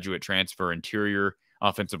 the graduate transfer interior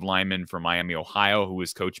offensive lineman from Miami, Ohio, who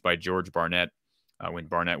was coached by George Barnett when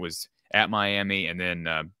Barnett was at Miami. And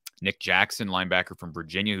then Nick Jackson, linebacker from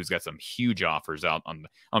Virginia, who's got some huge offers out on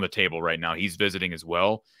the table right now. He's visiting as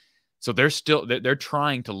well. So they're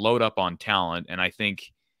trying to load up on talent. And I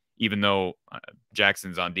think even though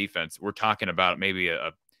Jackson's on defense, we're talking about maybe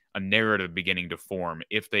a narrative beginning to form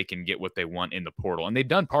if they can get what they want in the portal. And they've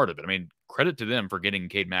done part of it. I mean, credit to them for getting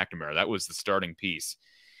Cade McNamara. That was the starting piece,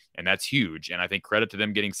 and that's huge. And I think credit to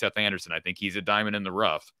them getting Seth Anderson. I think he's a diamond in the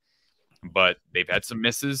rough, but they've had some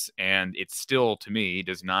misses, and it still, to me,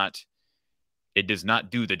 does not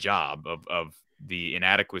do the job of the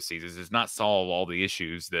inadequacies. It does not solve all the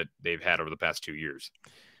issues that they've had over the past 2 years.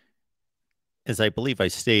 As I believe I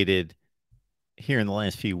stated here in the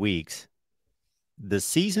last few weeks, the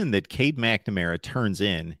season that Cade McNamara turns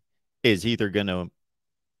in is either going to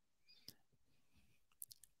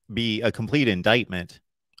be a complete indictment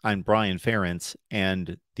on Brian Ferentz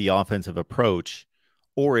and the offensive approach,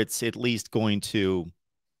 or it's at least going to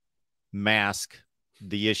mask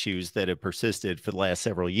the issues that have persisted for the last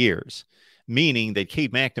several years, meaning that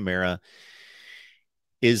Cade McNamara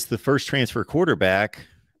is the first transfer quarterback,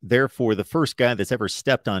 therefore the first guy that's ever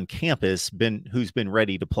stepped on campus who's been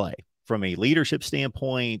ready to play. From a leadership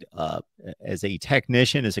standpoint, as a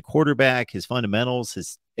technician, as a quarterback, his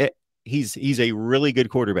fundamentals, he's a really good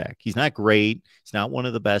quarterback. He's not great. He's not one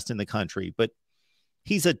of the best in the country, but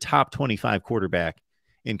he's a top 25 quarterback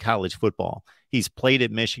in college football. He's played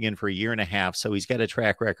at Michigan for a year and a half, so he's got a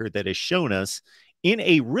track record that has shown us in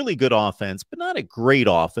a really good offense, but not a great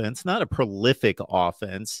offense, not a prolific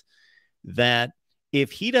offense, that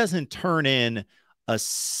if he doesn't turn in a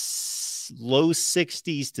low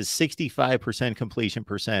 60s to 65% completion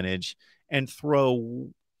percentage and throw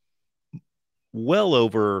well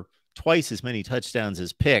over twice as many touchdowns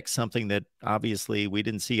as picks, something that obviously we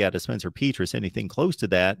didn't see out of Spencer Petras, anything close to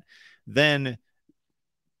that, then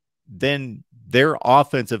their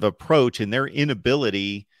offensive approach and their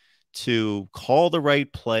inability to call the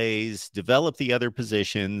right plays, develop the other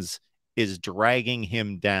positions, is dragging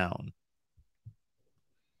him down.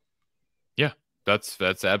 Yeah,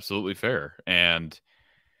 that's absolutely fair. And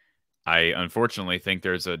I unfortunately think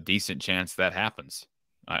there's a decent chance that happens.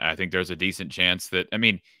 I think there's a decent chance that, I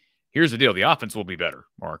mean, here's the deal. The offense will be better,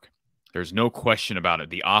 Mark. There's no question about it.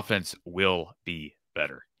 The offense will be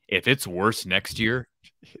better. If it's worse next year,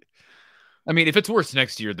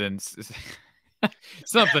 then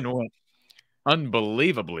something went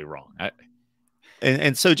unbelievably wrong.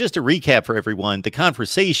 And so just to recap for everyone,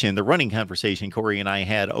 the running conversation Corey and I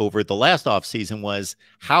had over the last offseason was,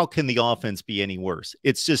 how can the offense be any worse?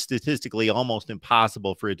 It's just statistically almost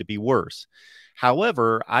impossible for it to be worse.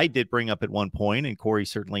 However, I did bring up at one point, and Corey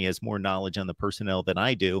certainly has more knowledge on the personnel than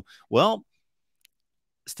I do. Well,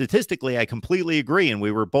 statistically, I completely agree, and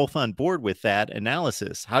we were both on board with that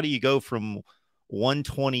analysis. How do you go from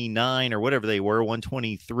 129 or whatever they were,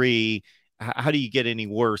 123? How do you get any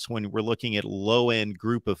worse when we're looking at low-end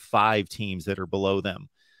group of 5 teams that are below them?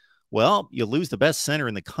 Well, you lose the best center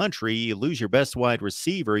in the country. You lose your best wide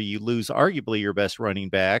receiver. You lose arguably your best running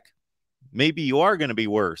back. Maybe you are going to be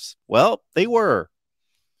worse. Well, they were.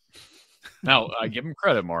 Now, I give them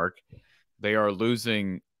credit, Mark. They are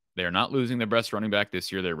not losing their best running back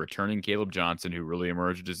this year. They're returning Caleb Johnson, who really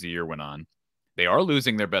emerged as the year went on. They are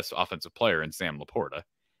losing their best offensive player in Sam Laporta.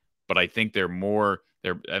 But I think I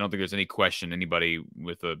don't think there's any question anybody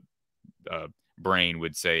with a brain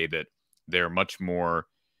would say that they're much more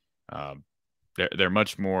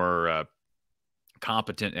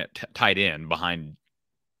competent at tight end behind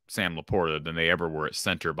Sam Laporta than they ever were at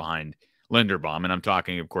center behind Linderbaum. And I'm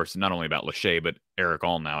talking, of course, not only about Lachey, but Eric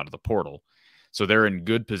Allnow out of the portal. So they're in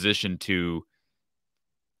good position to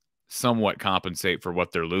somewhat compensate for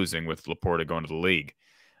what they're losing with Laporta going to the league.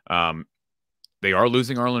 they are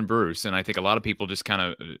losing Arlen Bruce, and I think a lot of people just kind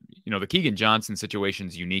of, the Keegan Johnson situation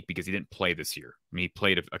is unique because he didn't play this year. I mean, he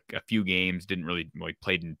played a few games, didn't really, he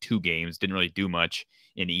played in 2 games, didn't really do much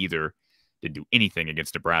in either, didn't do anything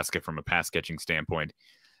against Nebraska from a pass catching standpoint.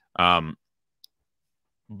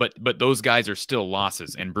 But those guys are still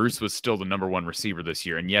losses, and Bruce was still the number 1 receiver this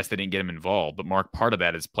year. And yes, they didn't get him involved, but Mark, part of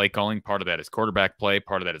that is play calling, part of that is quarterback play,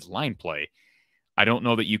 part of that is line play. I don't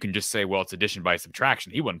know that you can just say, well, it's addition by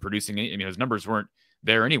subtraction. He wasn't producing any. I mean, his numbers weren't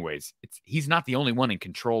there anyways. He's not the only one in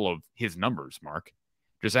control of his numbers, Mark.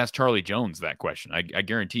 Just ask Charlie Jones that question. I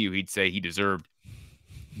guarantee you he'd say he deserved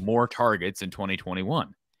more targets in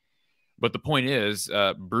 2021. But the point is,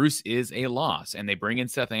 Bruce is a loss, and they bring in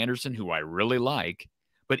Seth Anderson, who I really like.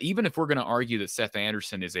 But even if we're going to argue that Seth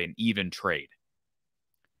Anderson is an even trade,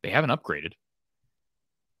 they haven't upgraded.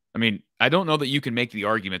 I mean, I don't know that you can make the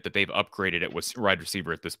argument that they've upgraded at wide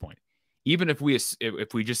receiver at this point. Even if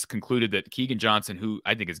we just concluded that Keegan Johnson, who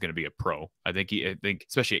I think is going to be a pro, I think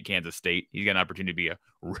especially at Kansas State, he's got an opportunity to be a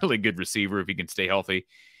really good receiver if he can stay healthy.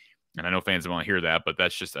 And I know fans don't want to hear that, but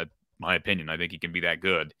that's just my opinion. I think he can be that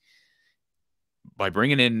good. By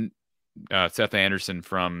bringing in Seth Anderson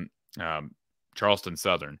from Charleston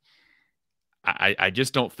Southern, I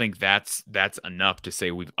just don't think that's enough to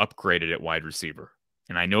say we've upgraded at wide receiver.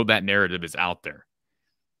 And I know that narrative is out there.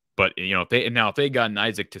 But, if they got an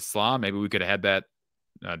Isaac Tisla, maybe we could have had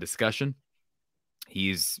that discussion.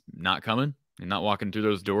 He's not coming and not walking through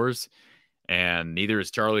those doors. And neither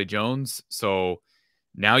is Charlie Jones. So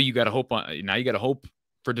now you got to hope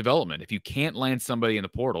for development. If you can't land somebody in the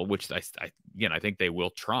portal, which I think they will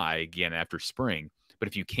try again after spring. But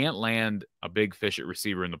if you can't land a big fish at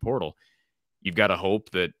receiver in the portal, you've got to hope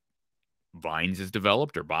that Vines is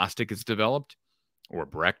developed or Bostic is developed, or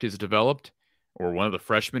Brecht is developed, or one of the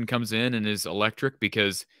freshmen comes in and is electric,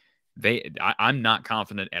 because I'm not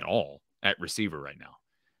confident at all at receiver right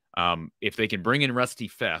now. If they can bring in Rusty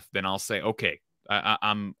Feth, then I'll say, okay,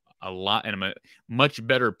 I'm in a much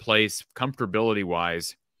better place comfortability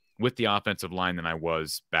wise with the offensive line than I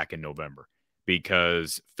was back in November,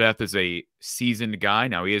 because Feth is a seasoned guy.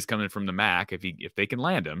 Now he is coming from the MAC. If they can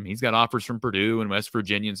land him, he's got offers from Purdue and West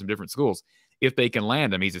Virginia and some different schools. If they can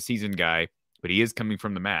land him, he's a seasoned guy, but he is coming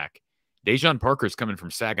from the MAC. Dejon Parker is coming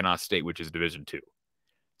from Saginaw State, which is Division II.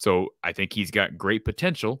 So I think he's got great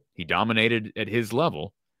potential. He dominated at his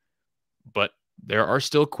level, but there are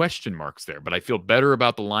still question marks there. But I feel better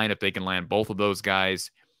about the line if they can land both of those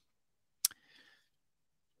guys.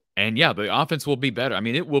 And yeah, the offense will be better. I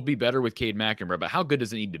mean, it will be better with Cade McNamara, but how good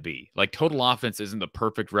does it need to be? Like, total offense isn't the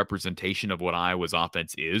perfect representation of what Iowa's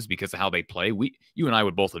offense is because of how they play. You and I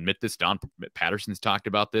would both admit this. Don Patterson's talked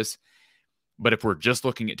about this. But if we're just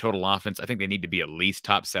looking at total offense, I think they need to be at least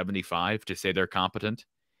top 75 to say they're competent.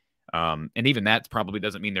 And even that probably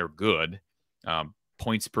doesn't mean they're good.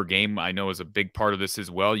 Points per game, I know, is a big part of this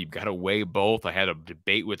as well. You've got to weigh both. I had a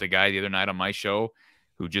debate with a guy the other night on my show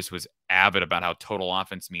who just was avid about how total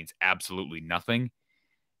offense means absolutely nothing.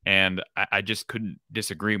 And I just couldn't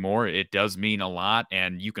disagree more. It does mean a lot.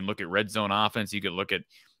 And you can look at red zone offense. You can look at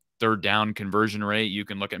third down conversion rate. You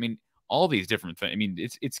can look at, all these different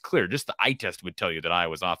things. It's clear. Just the eye test would tell you that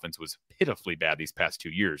Iowa's offense was pitifully bad these past 2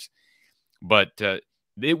 years. But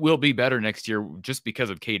it will be better next year just because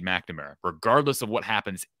of Cade McNamara. Regardless of what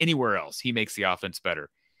happens anywhere else, he makes the offense better.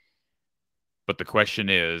 But the question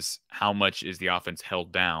is, how much is the offense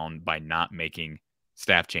held down by not making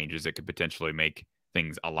staff changes that could potentially make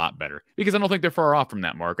things a lot better? Because I don't think they're far off from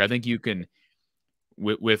that, Mark. I think you can,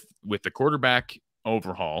 with the quarterback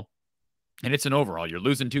overhaul, and it's an overhaul. You're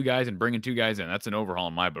losing 2 guys and bringing 2 guys in. That's an overhaul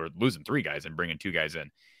in my book. Losing 3 guys and bringing 2 guys in.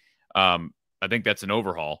 I think that's an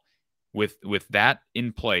overhaul. With that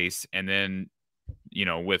in place, and then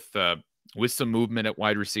with some movement at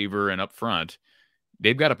wide receiver and up front,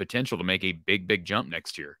 they've got a potential to make a big jump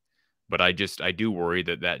next year. But I do worry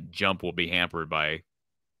that jump will be hampered by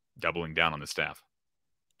doubling down on the staff.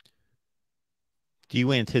 Do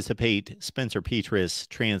you anticipate Spencer Petras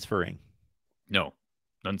transferring? No,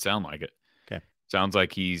 doesn't sound like it. Okay. Sounds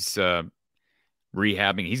like he's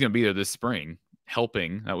rehabbing. He's going to be there this spring,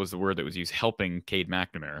 helping. That was the word that was used, helping Cade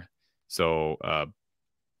McNamara. So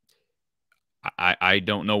I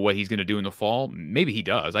don't know what he's going to do in the fall. Maybe he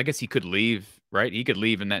does. I guess he could leave, right? He could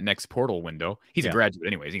leave in that next portal window. He's a graduate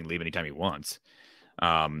anyways. He can leave anytime he wants.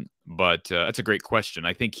 But that's a great question.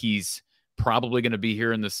 I think he's probably going to be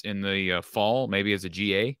here in the fall, maybe as a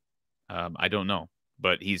GA. I don't know.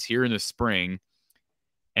 But he's here in the spring.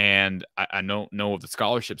 And I don't know of the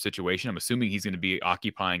scholarship situation. I'm assuming he's going to be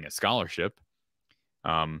occupying a scholarship.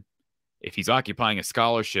 If he's occupying a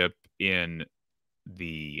scholarship in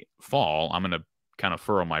the fall, I'm going to kind of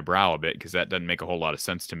furrow my brow a bit, because that doesn't make a whole lot of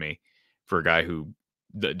sense to me for a guy who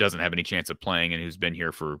doesn't have any chance of playing and who's been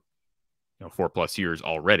here for 4+ years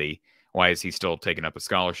already. Why is he still taking up a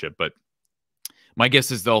scholarship? But my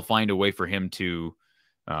guess is they'll find a way for him to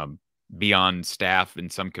be on staff in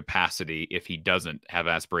some capacity if he doesn't have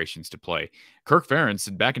aspirations to play. Kirk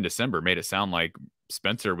Ferentz back in December made it sound like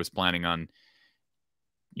Spencer was planning on,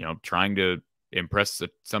 trying to impress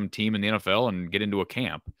some team in the NFL and get into a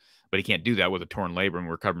camp, but he can't do that with a torn labrum,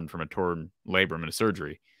 recovering from a torn labrum and a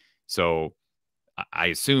surgery. So I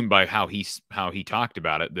assume by how he talked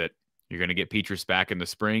about it that you're going to get Petrus back in the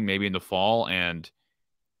spring, maybe in the fall, and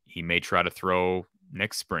he may try to throw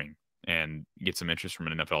next spring and get some interest from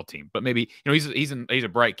an NFL team. But maybe, he's a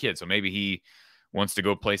bright kid, so maybe he wants to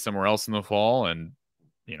go play somewhere else in the fall, and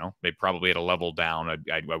they probably at a level down,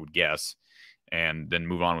 I would guess, and then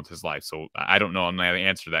move on with his life. So I don't know. I'm not going to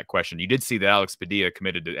answer that question. You did see that Alex Padilla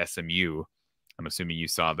committed to SMU. I'm assuming you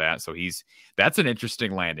saw that. So that's an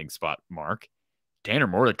interesting landing spot, Mark. Tanner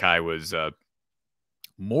Mordecai was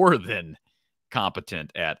more than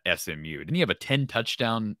competent at SMU. Didn't he have a 10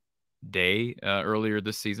 touchdown day earlier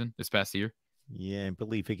this past year? Yeah, I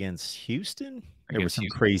believe against Houston. There was some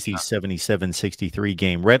crazy 77-63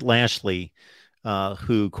 game. Rhett Lashley,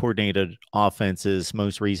 who coordinated offenses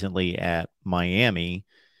most recently at Miami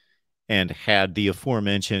and had the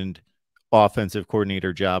aforementioned offensive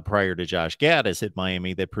coordinator job prior to Josh Gattis at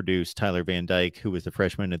Miami that produced Tyler Van Dyke, who was the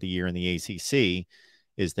freshman of the year in the ACC,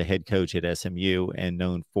 is the head coach at SMU and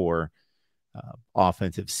known for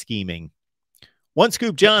offensive scheming. One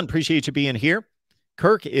Scoop John, appreciate you being here.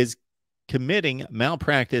 Kirk is committing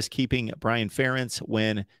malpractice keeping Brian Ferentz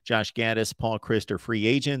when Josh Gattis, Paul Chryst are free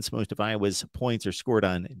agents. Most of Iowa's points are scored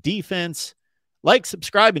on defense. Like,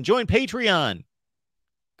 subscribe, and join Patreon.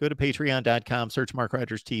 Go to patreon.com, search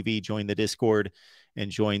MarkRogersTV, join the Discord,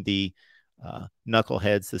 and join the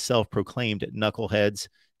knuckleheads, the self-proclaimed knuckleheads,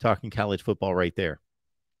 talking college football right there.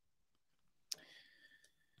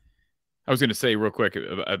 I was going to say real quick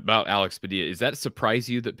about Alex Padilla. Does that surprise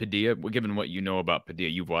you that Padilla, given what you know about Padilla,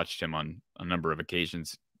 you've watched him on a number of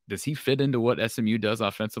occasions, does he fit into what SMU does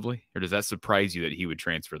offensively? Or does that surprise you that he would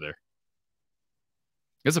transfer there?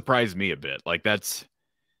 It surprised me a bit. Like,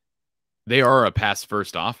 they are a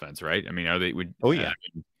pass-first offense, right? I mean, are they? Oh, yeah.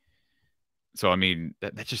 So, I mean,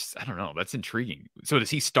 that just, I don't know. That's intriguing. So,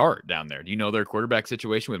 does he start down there? Do you know their quarterback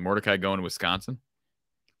situation with Mordecai going to Wisconsin?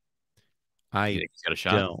 I he's got a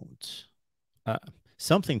shot? don't.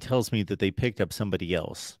 Something tells me that they picked up somebody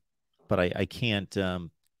else, but I can't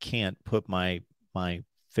put my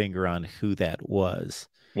finger on who that was.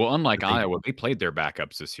 Well, unlike Iowa, they played their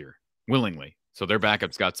backups this year willingly, so their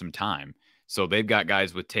backups got some time. So they've got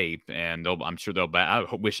guys with tape, and I'm sure they'll.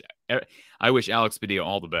 I wish Alex Padilla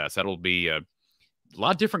all the best. That'll be a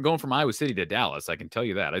lot different going from Iowa City to Dallas. I can tell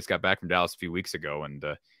you that. I just got back from Dallas a few weeks ago, and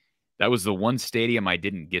that was the one stadium I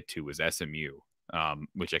didn't get to was SMU,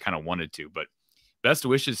 which I kind of wanted to. But best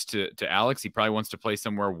wishes to Alex. He probably wants to play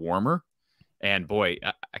somewhere warmer. And boy,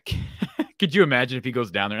 could you imagine if he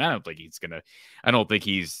goes down there? And I don't think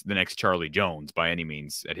he's the next Charlie Jones by any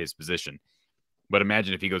means at his position. But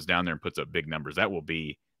imagine if he goes down there and puts up big numbers. That will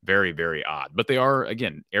be very, very odd. But they are,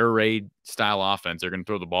 again, air raid style offense. They're going to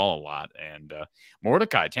throw the ball a lot. And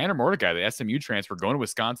Tanner Mordecai, the SMU transfer going to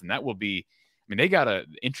Wisconsin, that will be, I mean, they got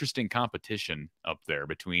an interesting competition up there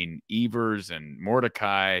between Evers and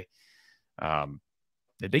Mordecai. They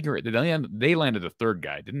landed a third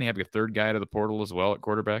guy. Didn't they have a third guy out of the portal as well at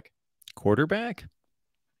quarterback? Quarterback?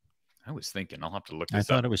 I was thinking. I'll have to look this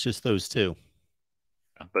up. I thought it was just those two.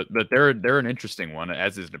 But they're an interesting one,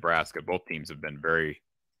 as is Nebraska. Both teams have been very,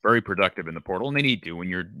 very productive in the portal, and they need to when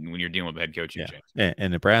you're dealing with the head coaching change.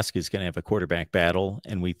 And Nebraska is going to have a quarterback battle,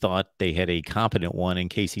 and we thought they had a competent one in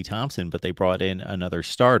Casey Thompson, but they brought in another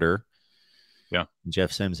starter. Yeah,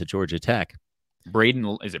 Jeff Sims at Georgia Tech. Braden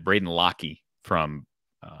Locke from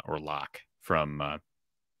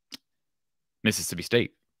Mississippi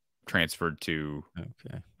State transferred to.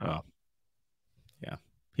 Okay. Yeah,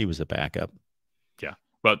 he was a backup. Yeah,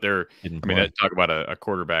 but talk about a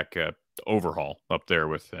quarterback overhaul up there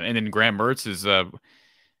with, and then Graham Mertz is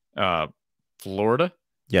Florida.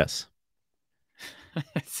 Yes.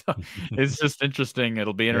 So it's just interesting.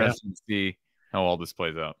 It'll be interesting to see how all this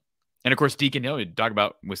plays out. And of course, Deacon Hill. You talk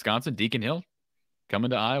about Wisconsin, Deacon Hill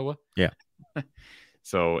coming to Iowa. Yeah.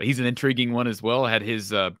 So he's an intriguing one as well. Had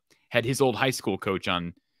his old high school coach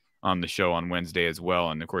on the show on Wednesday as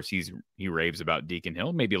well. And of course, he raves about Deacon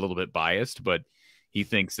Hill, maybe a little bit biased, but he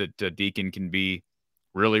thinks that Deacon can be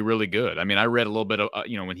really, really good. I mean, I read a little bit of,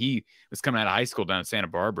 when he was coming out of high school down in Santa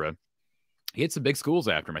Barbara, he had some big schools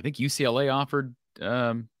after him. I think UCLA offered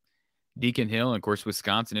Deacon Hill, and of course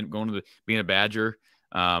Wisconsin, and going to being a Badger,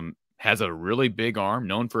 has a really big arm,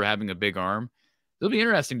 known for having a big arm. It'll be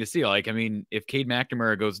interesting to see. Like, I mean, if Cade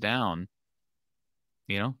McNamara goes down,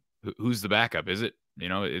 who's the backup? Is it,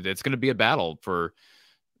 it's going to be a battle for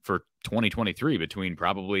 2023 between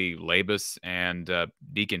probably Labus and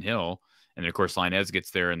Deacon Hill. And then, of course, Linez gets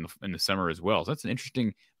there in the summer as well. So that's an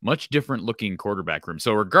interesting, much different looking quarterback room.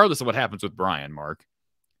 So regardless of what happens with Brian, Mark,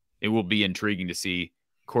 it will be intriguing to see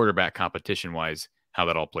quarterback competition wise how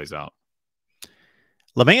that all plays out.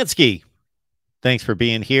 Lemansky, thanks for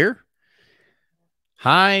being here.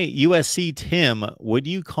 Hi, USC Tim. Would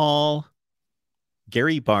you call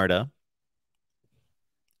Gary Barta,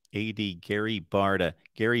 AD Gary Barta?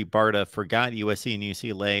 Gary Barta forgot USC and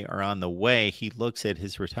UCLA are on the way. He looks at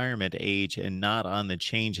his retirement age and not on the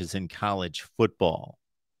changes in college football.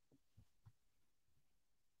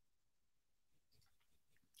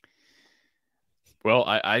 Well,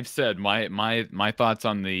 I've said my thoughts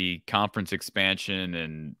on the conference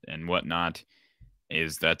expansion and whatnot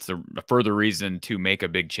is that's a further reason to make a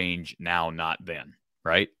big change now, not then,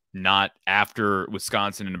 right? Not after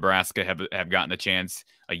Wisconsin and Nebraska have gotten a chance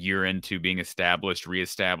a year into being established,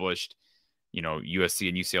 reestablished, USC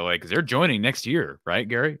and UCLA, because they're joining next year, right,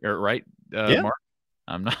 Gary? Or right, Yeah. Mark?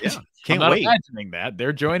 I'm not. Yeah. I'm not imagining that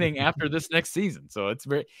they're joining after this next season, so it's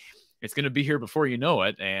going to be here before you know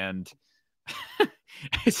it, and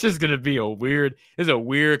it's just going to be a weird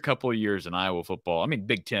couple of years in Iowa football. I mean,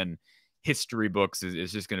 Big Ten history books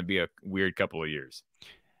is just going to be a weird couple of years.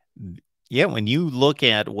 Yeah, when you look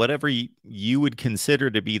at whatever you would consider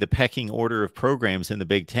to be the pecking order of programs in the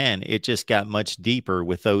Big Ten, it just got much deeper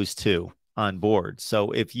with those two on board.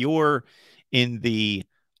 So if you're in the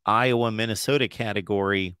Iowa-Minnesota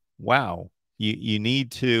category, wow, you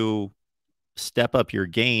need to step up your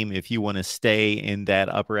game if you want to stay in that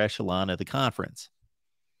upper echelon of the conference.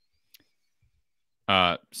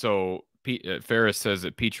 So Ferris says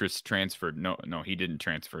that Petrus transferred. No, he didn't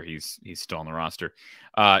transfer. He's still on the roster.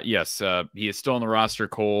 Yes, he is still on the roster,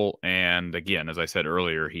 Cole. And again, as I said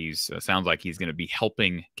earlier, he's sounds like he's going to be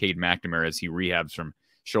helping Cade McNamara as he rehabs from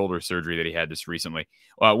shoulder surgery that he had just recently.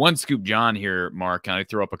 One Scoop John here, Mark. Can I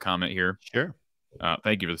throw up a comment here? Sure.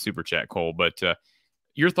 Thank you for the super chat, Cole. But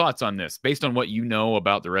your thoughts on this, based on what you know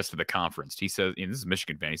about the rest of the conference? He says, and this is a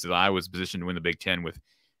Michigan fan. He says Iowa's positioned to win the Big Ten with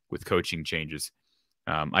coaching changes.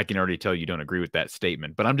 I can already tell you don't agree with that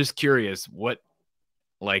statement, but I'm just curious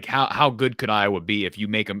how good could Iowa be if you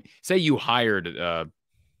make them, say you hired,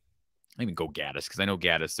 even go Gattis, because I know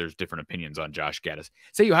Gattis, there's different opinions on Josh Gattis.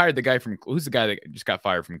 Say you hired the guy who's the guy that just got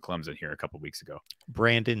fired from Clemson here a couple of weeks ago?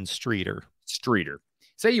 Brandon Streeter.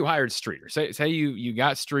 Say you hired Streeter. Say you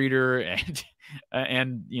got Streeter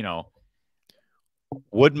and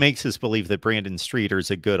what makes us believe that Brandon Streeter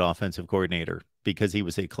is a good offensive coordinator? Because he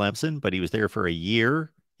was at Clemson, but he was there for a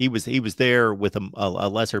year. He was there with a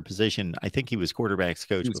lesser position. I think he was quarterbacks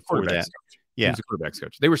coach before that. Yeah, he was a quarterbacks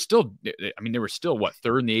coach. They were still, what,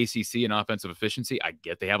 third in the ACC in offensive efficiency. I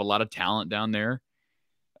get they have a lot of talent down there,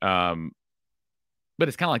 but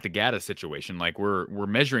it's kind of like the Gattis situation. Like we're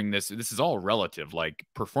measuring this. This is all relative. Like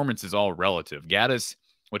performance is all relative. Gattis,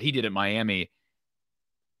 what he did at Miami,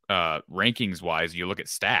 rankings wise, you look at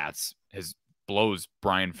stats, blows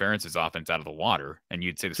Brian Ferentz's offense out of the water, and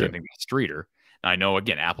you'd say the same thing about Streeter. Now, I know,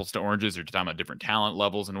 again, apples to oranges, are talking about different talent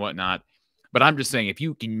levels and whatnot, but I'm just saying, if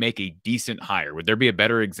you can make a decent hire, would there be a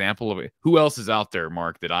better example of it? Who else is out there,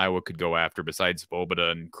 Mark, that Iowa could go after besides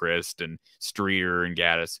Svoboda and Christ and Streeter and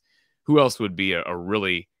Gattis? Who else would be a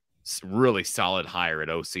really, really solid hire at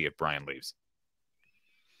OC if Brian leaves?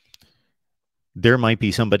 There might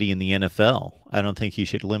be somebody in the NFL. I don't think you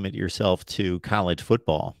should limit yourself to college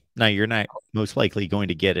football. Now, you're not most likely going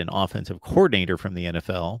to get an offensive coordinator from the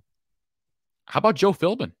NFL. How about Joe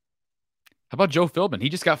Philbin? He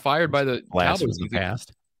just got fired by the Cowboys in the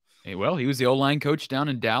past. Well, he was the O-line coach down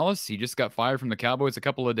in Dallas. He just got fired from the Cowboys a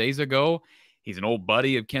couple of days ago. He's an old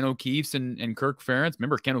buddy of Ken O'Keefe's and Kirk Ferentz.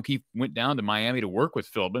 Remember, Ken O'Keefe went down to Miami to work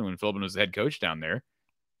with Philbin when Philbin was the head coach down there.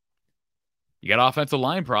 You got offensive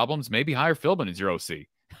line problems, maybe hire Philbin as your OC.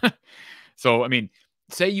 So, I mean,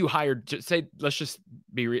 say you hired,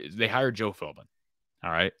 they hired Joe Philbin.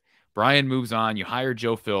 All right. Brian moves on. You hire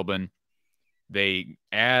Joe Philbin. They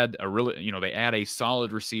add a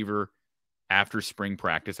solid receiver after spring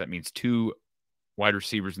practice. That means 2 wide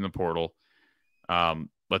receivers in the portal.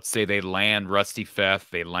 Let's say they land Rusty Feth.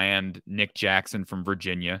 They land Nick Jackson from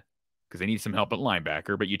Virginia because they need some help at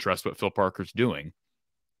linebacker, but you trust what Phil Parker's doing.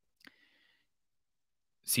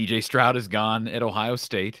 CJ Stroud is gone at Ohio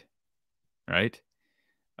State, right?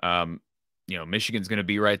 Michigan's going to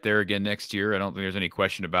be right there again next year. I don't think there's any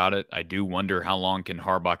question about it. I do wonder how long can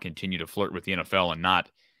Harbaugh continue to flirt with the NFL and not,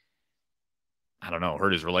 I don't know,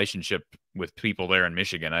 hurt his relationship with people there in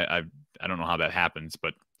Michigan. I don't know how that happens.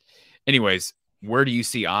 But anyways, where do you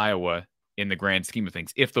see Iowa in the grand scheme of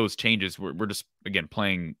things? If those changes, we're just, again,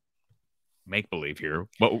 playing make-believe here.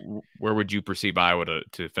 Where would you perceive Iowa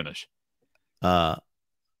to finish?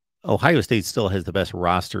 Ohio State still has the best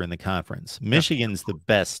roster in the conference. Michigan's the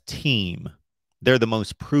best team. They're the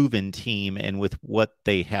most proven team, and with what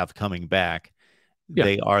they have coming back,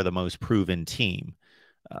 they are the most proven team.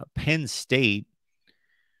 Penn State,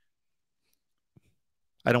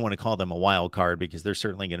 I don't want to call them a wild card because they're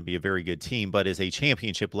certainly going to be a very good team, but as a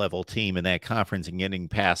championship level team in that conference and getting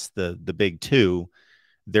past the big two,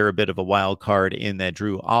 they're a bit of a wild card in that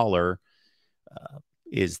Drew Aller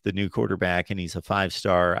is the new quarterback, and he's a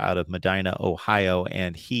 5-star out of Medina, Ohio,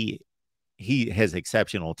 and he has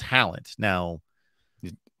exceptional talent. Now,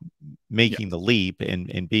 making the leap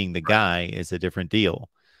and being the guy is a different deal.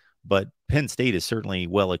 But Penn State is certainly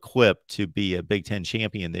well equipped to be a Big Ten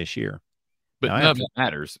champion this year. But none of that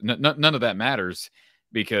matters. None of that matters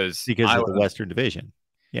because Iowa, of the Western Division.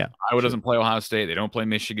 Yeah. Iowa doesn't play Ohio State. They don't play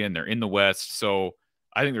Michigan. They're in the West. So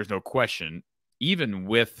I think there's no question, even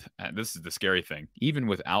with this is the scary thing, even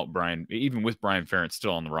with Brian Ferentz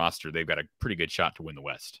still on the roster, they've got a pretty good shot to win the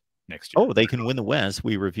West next year. Oh, they can win the West.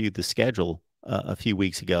 We reviewed the schedule a few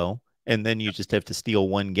weeks ago, and then you just have to steal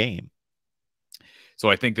one game. So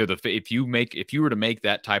I think if you were to make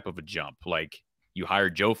that type of a jump, like you hire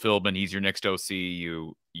Joe Philbin, he's your next OC,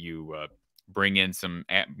 you bring in some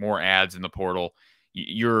more ads in the portal,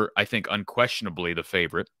 you're, I think, unquestionably the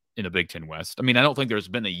favorite in the Big Ten West. I mean, I don't think there's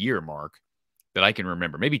been a year, Mark, that I can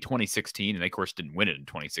remember. Maybe 2016, and they, of course, didn't win it in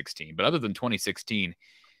 2016. But other than 2016,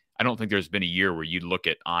 I don't think there's been a year where you'd look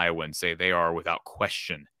at Iowa and say they are, without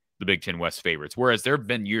question, the Big Ten West favorites. Whereas there have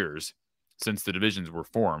been years since the divisions were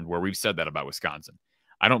formed where we've said that about Wisconsin.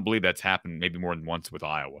 I don't believe that's happened maybe more than once with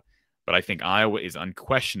Iowa. But I think Iowa is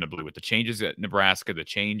unquestionably, with the changes at Nebraska, the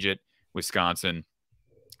change at Wisconsin,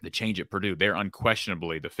 the change at Purdue, they're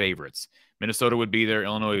unquestionably the favorites. Minnesota would be there.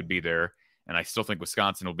 Illinois would be there. And I still think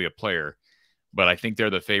Wisconsin will be a player. But I think they're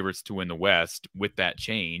the favorites to win the West with that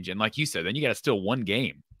change. And like you said, then you got to still one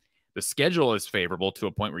game. The schedule is favorable to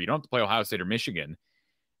a point where you don't have to play Ohio State or Michigan.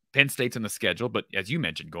 Penn State's in the schedule. But as you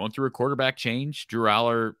mentioned, going through a quarterback change, Drew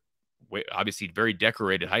Aller, obviously very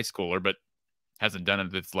decorated high schooler, but hasn't done it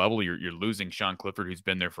at this level. You're losing Sean Clifford, who's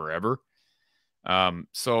been there forever.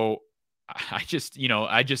 So I just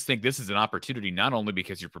think this is an opportunity, not only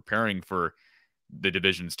because you're preparing for the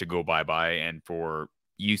divisions to go bye-bye and for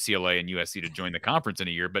UCLA and USC to join the conference in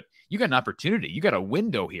a year, but you got an opportunity. You got a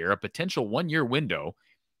window here, a potential one-year window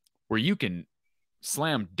where you can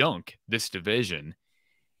slam dunk this division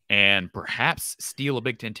and perhaps steal a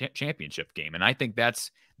Big Ten championship game. And I think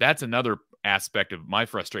that's another aspect of my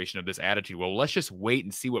frustration of this attitude. Well, let's just wait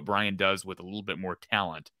and see what Brian does with a little bit more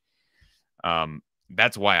talent.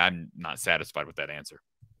 That's why I'm not satisfied with that answer.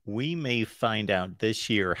 We may find out this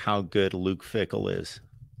year how good Luke Fickell is.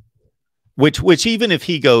 Which even if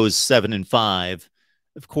he goes 7-5,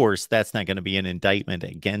 of course, that's not going to be an indictment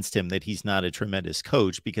against him that he's not a tremendous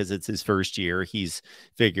coach because it's his first year. He's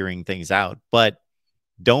figuring things out. But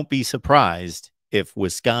don't be surprised if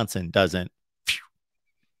Wisconsin doesn't.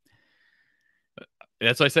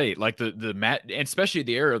 That's what I say. Like and especially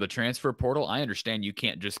the era of the transfer portal, I understand you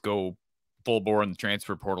can't just go full bore in the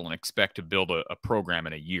transfer portal and expect to build a program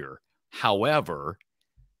in a year. However,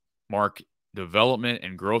 Mark, development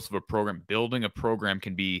and growth of a program, building a program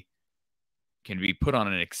can be put on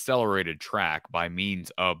an accelerated track by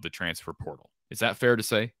means of the transfer portal. Is that fair to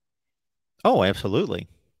say? Oh, absolutely.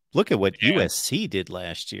 Look at what USC did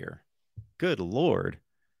last year. Good Lord.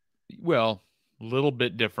 Well, a little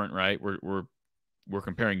bit different, right? We're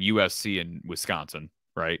comparing USC and Wisconsin,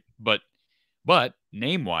 right? But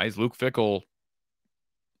name-wise, Luke Fickell,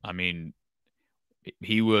 I mean,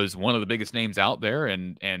 he was one of the biggest names out there,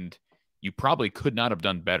 and you probably could not have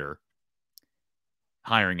done better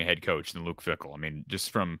hiring a head coach than Luke Fickell. I mean,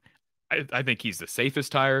 just I think he's the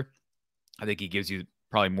safest hire. I think he gives you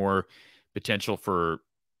probably more potential for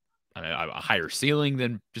a higher ceiling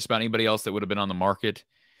than just about anybody else that would have been on the market.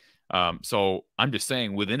 So I'm just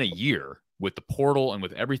saying, within a year, with the portal and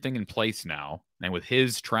with everything in place now, and with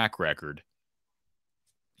his track record,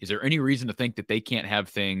 is there any reason to think that they can't have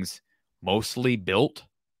things mostly built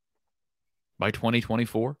by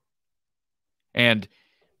 2024? And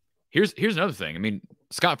here's another thing. I mean,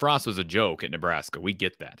 Scott Frost was a joke at Nebraska. We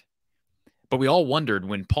get that. But we all wondered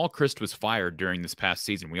when Paul Chryst was fired during this past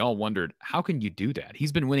season, we all wondered, how can you do that?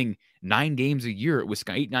 He's been winning 9 games a year at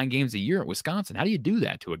Wisconsin, 8, 9 games a year at Wisconsin. How do you do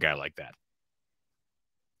that to a guy like that?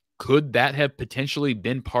 Could that have potentially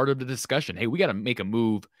been part of the discussion? Hey, we got to make a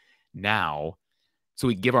move now so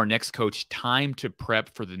we give our next coach time to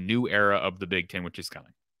prep for the new era of the Big Ten, which is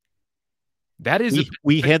coming. That is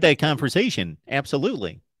we had that conversation.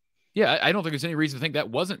 Absolutely. Yeah, I don't think there's any reason to think that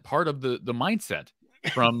wasn't part of the mindset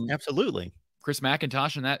from absolutely Chris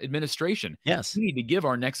McIntosh and that administration. Yes. We need to give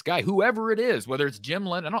our next guy, whoever it is, whether it's Jim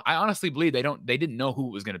Leonard. I honestly believe they didn't know who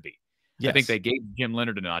it was going to be. Yes. I think they gave Jim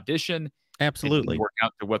Leonard an audition. Absolutely. It didn't work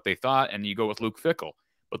out to what they thought, and you go with Luke Fickell.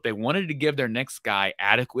 But they wanted to give their next guy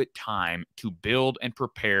adequate time to build and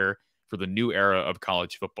prepare for the new era of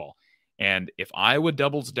college football. And if Iowa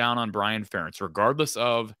doubles down on Brian Ferentz, regardless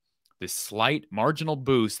of the slight marginal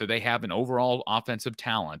boost that they have in overall offensive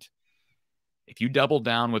talent, if you double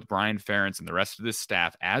down with Brian Ferentz and the rest of this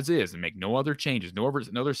staff as is and make no other changes, no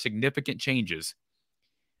other significant changes,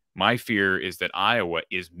 my fear is that Iowa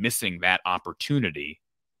is missing that opportunity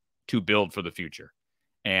to build for the future.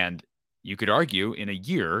 And you could argue in a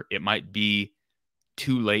year it might be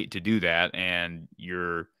too late to do that, and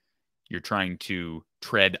you're trying to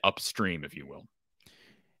tread upstream, if you will.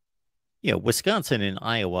 Yeah, Wisconsin and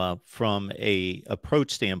Iowa, from a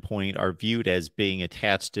approach standpoint, are viewed as being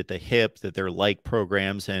attached at the hip, that they're like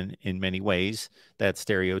programs, and in many ways, that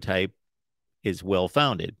stereotype is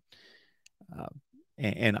well-founded.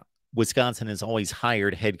 And Wisconsin has always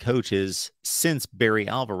hired head coaches since Barry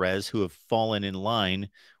Alvarez who have fallen in line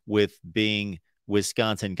with being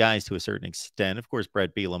Wisconsin guys to a certain extent. Of course,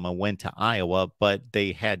 Brett Bielema went to Iowa, but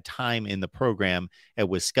they had time in the program at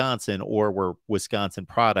Wisconsin or were Wisconsin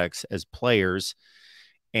products as players,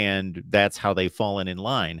 and that's how they've fallen in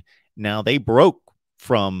line. Now they broke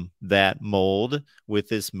from that mold with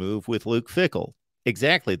this move with Luke Fickell.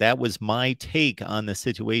 Exactly. That was my take on the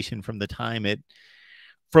situation from the time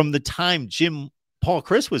Paul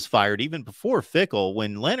Chryst was fired, even before Fickell,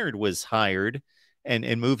 when Leonard was hired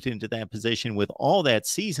and moved into that position with all that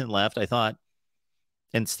season left. I thought,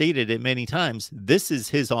 and stated it many times, this is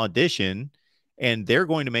his audition, and they're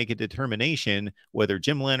going to make a determination whether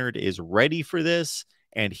Jim Leonard is ready for this,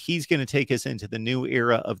 and he's going to take us into the new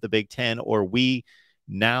era of the Big Ten, or we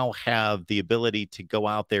now have the ability to go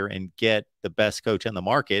out there and get the best coach on the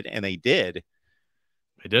market. And they did.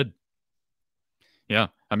 They did. Yeah.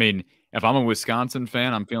 I mean, if I'm a Wisconsin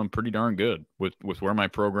fan, I'm feeling pretty darn good with where my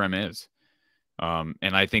program is.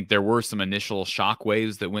 And I think there were some initial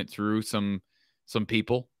shockwaves that went through some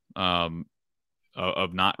people of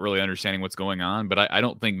not really understanding what's going on. But I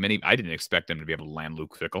don't think I didn't expect them to be able to land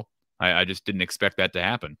Luke Fickell. I just didn't expect that to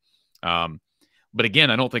happen. But again,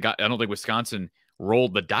 I don't think Wisconsin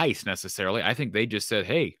rolled the dice necessarily. I think they just said,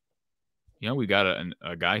 hey, we got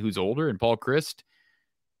a guy who's older and Paul Chryst.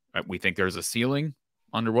 We think there's a ceiling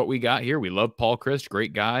under what we got here. We love Paul Chryst,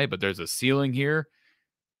 great guy, but there's a ceiling here.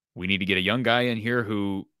 We need to get a young guy in here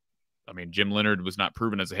who, Jim Leonard was not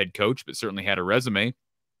proven as a head coach, but certainly had a resume,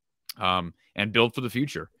 and build for the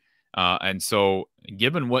future. And so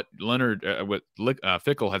given what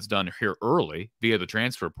Fickell has done here early via the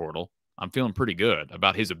transfer portal, I'm feeling pretty good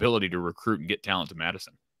about his ability to recruit and get talent to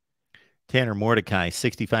Madison. Tanner Mordecai,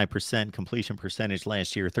 65% completion percentage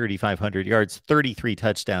last year, 3,500 yards, 33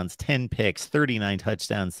 touchdowns, 10 picks, 39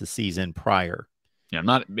 touchdowns the season prior. Yeah, I'm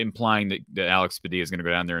not implying that Alex Padilla is going to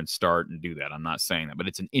go down there and start and do that. I'm not saying that, but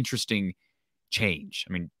it's an interesting change.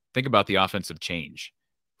 Think about the offensive change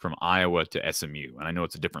from Iowa to SMU, and I know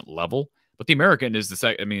it's a different level, but the American is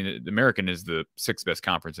the American is the 6th best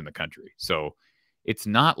conference in the country. So it's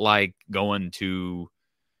not like going to,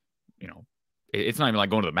 it's not even like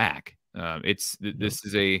going to the MAC. This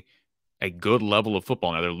is a good level of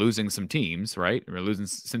football. Now they're losing some teams, right? They're losing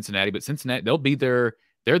Cincinnati, but Cincinnati, they'll be there.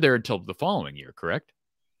 They're there until the following year, correct?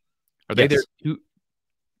 Are they there?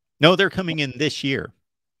 No, they're coming in this year.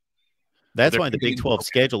 That's why the Big 12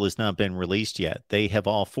 schedule has not been released yet. They have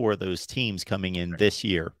all 4 of those teams coming in this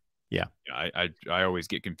year. Yeah. I always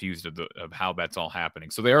get confused of how that's all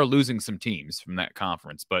happening. So they are losing some teams from that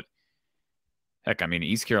conference, but heck,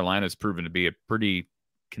 East Carolina has proven to be a pretty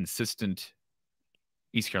consistent.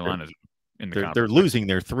 East Carolina's in the conference. They're losing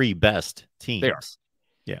their 3 best teams. They are.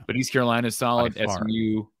 Yeah. But East Carolina is solid.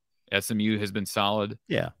 SMU has been solid.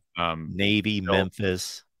 Yeah. Navy,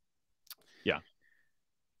 Memphis. Yeah.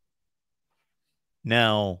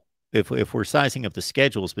 Now, if we're sizing up the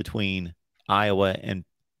schedules between Iowa and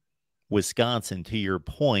Wisconsin, to your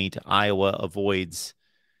point, Iowa avoids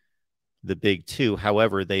the Big 2.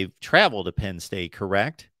 However, they've traveled to Penn State,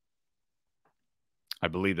 correct? I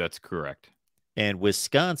believe that's correct. and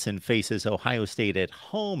Wisconsin faces Ohio State at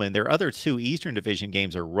home, and their other two Eastern Division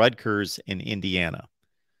games are Rutgers and Indiana.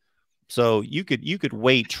 So you could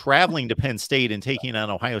wait traveling to Penn State and taking on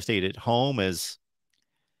Ohio State at home as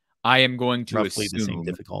I am going to roughly the same assume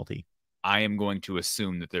difficulty.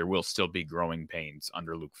 that there will still be growing pains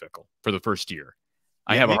under Luke Fickell for the first year.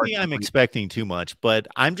 I Yeah, have maybe I'm expecting too much, but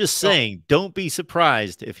I'm just saying, don't be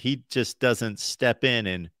surprised if he just doesn't step in.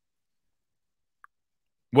 And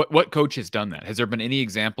what coach has done that? Has there been any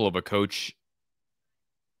example of a coach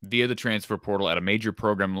via the transfer portal at a major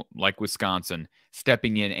program like Wisconsin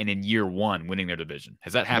stepping in and in year one winning their division?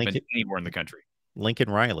 Has that happened anywhere in the country? Lincoln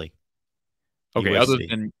Riley. Okay,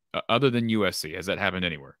 USC. other than USC, has that happened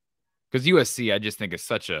anywhere? Because USC, I just think is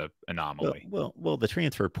such a anomaly. Well, the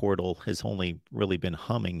transfer portal has only really been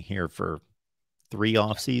humming here for 3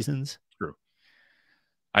 off seasons. True.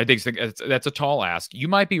 I think that's a tall ask. You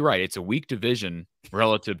might be right. It's a weak division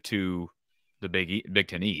relative to the Big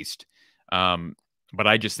Ten East. But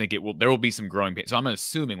I just think there will be some growing pains. So I'm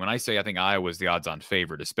assuming when I say I think Iowa's the odds-on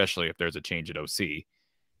favorite, especially if there's a change at OC,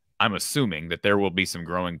 I'm assuming that there will be some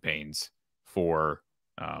growing pains for,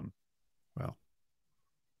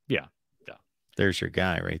 yeah. There's your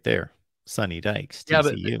guy right there, Sonny Dykes,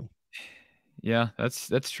 TCU. Yeah, that's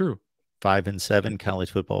true. 5-7 college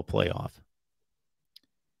football playoff.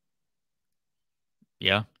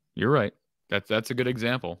 Yeah, you're right. That's a good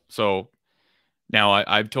example. So now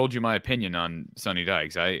I've told you my opinion on Sonny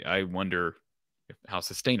Dykes. I wonder how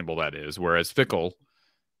sustainable that is. Whereas Fickell,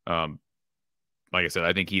 like I said,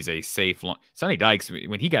 I think he's a safe. Sonny Dykes,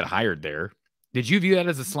 when he got hired there, did you view that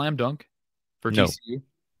as a slam dunk for TCU?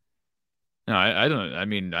 No, I don't. I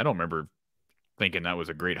mean, I don't remember thinking that was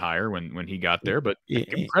a great hire when he got there. But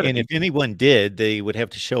and if anyone did, they would have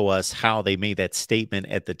to show us how they made that statement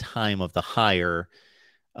at the time of the hire,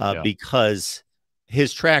 because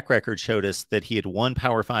his track record showed us that he had one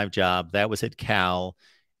Power 5 job. That was at Cal,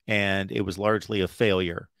 and it was largely a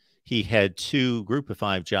failure. He had 2 Group of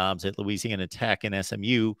 5 jobs at Louisiana Tech and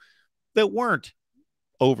SMU that weren't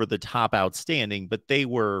over the top outstanding, but they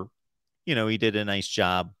were, he did a nice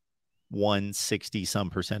job, won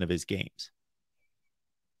 60% of his games.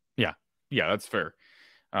 Yeah, that's fair.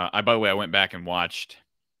 By the way, I went back and watched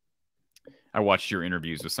your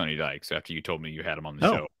interviews with Sonny Dykes after you told me you had him on the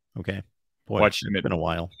show. Okay. Boy, it's been a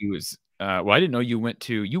while. He was, I didn't know you went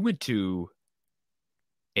to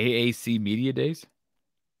AAC Media Days.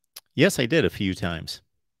 Yes, I did a few times.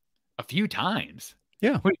 A few times?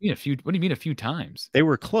 Yeah. What do you mean a few times? They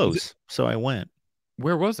were close, so I went.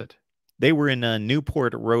 Where was it? They were in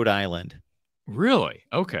Newport, Rhode Island. Really?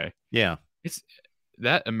 Okay. Yeah. It's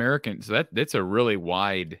that American. So that's a really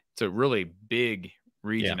wide. It's a really big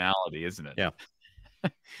regionality, isn't it? Yeah.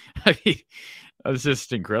 I mean, that's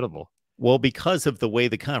just incredible. Well, because of the way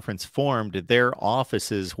the conference formed, their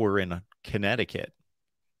offices were in Connecticut.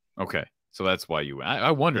 Okay. So that's why you went.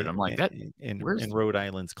 I wondered. I'm like, that in Rhode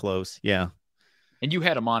Island's close. Yeah. And you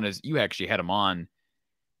actually had him on.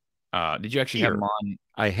 Did you actually have him on?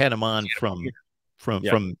 I had him on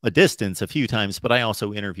from a distance a few times, but I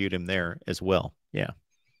also interviewed him there as well. Yeah.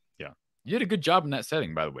 Yeah. You did a good job in that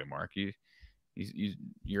setting, by the way, Mark.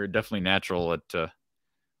 You're definitely natural at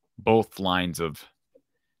both lines of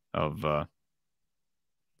the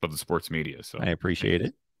sports media. So I appreciate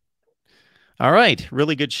it. All right.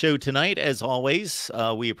 Really good show tonight, as always.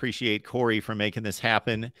 We appreciate Corey for making this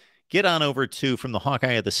happen. Get on over to From the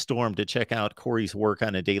Hawkeye of the Storm to check out Corey's work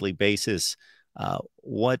on a daily basis.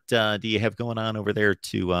 What do you have going on over there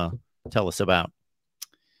to tell us about?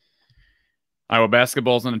 Iowa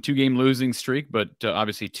basketball's on a 2-game losing streak, but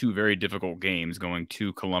obviously 2 very difficult games, going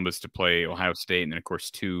to Columbus to play Ohio State, and then, of course,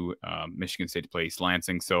 to Michigan State to play East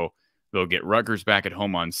Lansing. So they'll get Rutgers back at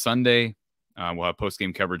home on Sunday. We'll have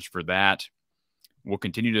post-game coverage for that. We'll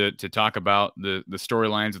continue to talk about the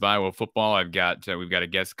storylines of Iowa football. We've got a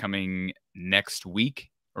guest coming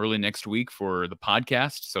early next week for the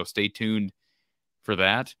podcast, so stay tuned for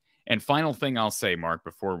that. And final thing I'll say, Mark,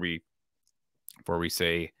 before we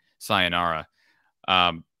say sayonara,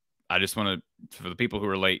 I just want to, for the people who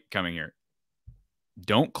are late coming here,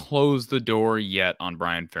 don't close the door yet on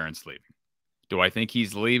Brian Ferentz leaving. Do I think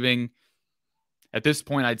he's leaving? At this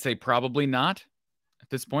point, I'd say probably not. At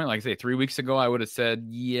this point, like I say, 3 weeks ago, I would have said,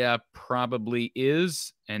 yeah, probably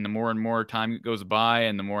is. And the more and more time goes by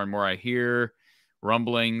and the more and more I hear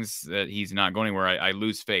rumblings that he's not going anywhere, I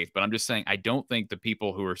lose faith. But I'm just saying, I don't think the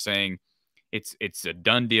people who are saying it's a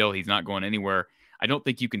done deal, he's not going anywhere, I don't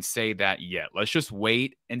think you can say that yet. Let's just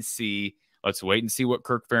wait and see. Let's wait and see what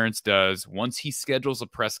Kirk Ferentz does. Once he schedules a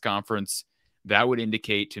press conference, that would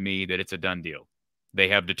indicate to me that it's a done deal. they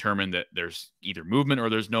have determined that there's either movement or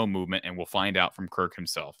there's no movement, and we'll find out from Kirk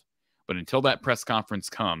himself. But until that press conference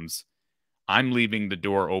comes, I'm leaving the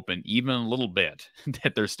door open even a little bit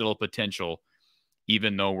that there's still a potential,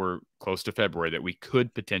 even though we're close to February, that we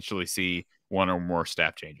could potentially see one or more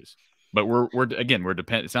staff changes. But we're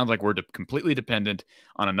dependent. It sounds like we're completely dependent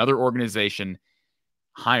on another organization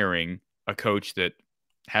hiring a coach that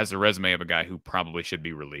has the resume of a guy who probably should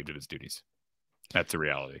be relieved of his duties. That's the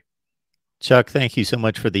reality. Chuck, thank you so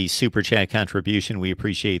much for the super chat contribution. We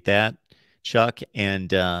appreciate that, Chuck.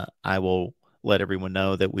 And I will let everyone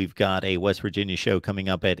know that we've got a West Virginia show coming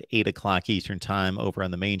up at 8 o'clock Eastern time over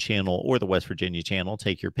on the main channel or the West Virginia channel.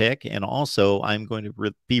 Take your pick. And also, I'm going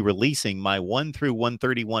to be releasing my 1 through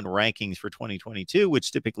 131 rankings for 2022,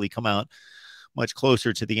 which typically come out much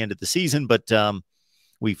closer to the end of the season. But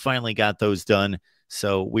we finally got those done.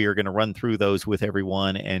 So we are going to run through those with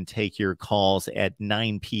everyone and take your calls at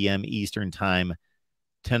 9 p.m. Eastern time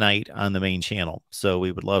tonight on the main channel. So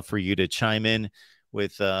we would love for you to chime in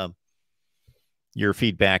with your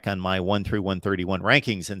feedback on my 1 through 131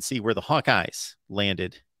 rankings and see where the Hawkeyes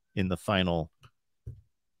landed in the final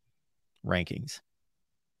rankings.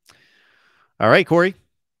 All right, Corey,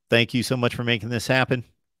 thank you so much for making this happen.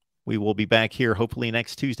 We will be back here hopefully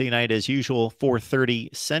next Tuesday night as usual,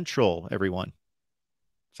 4:30 Central, everyone.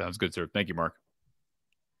 Sounds good, sir. Thank you, Mark.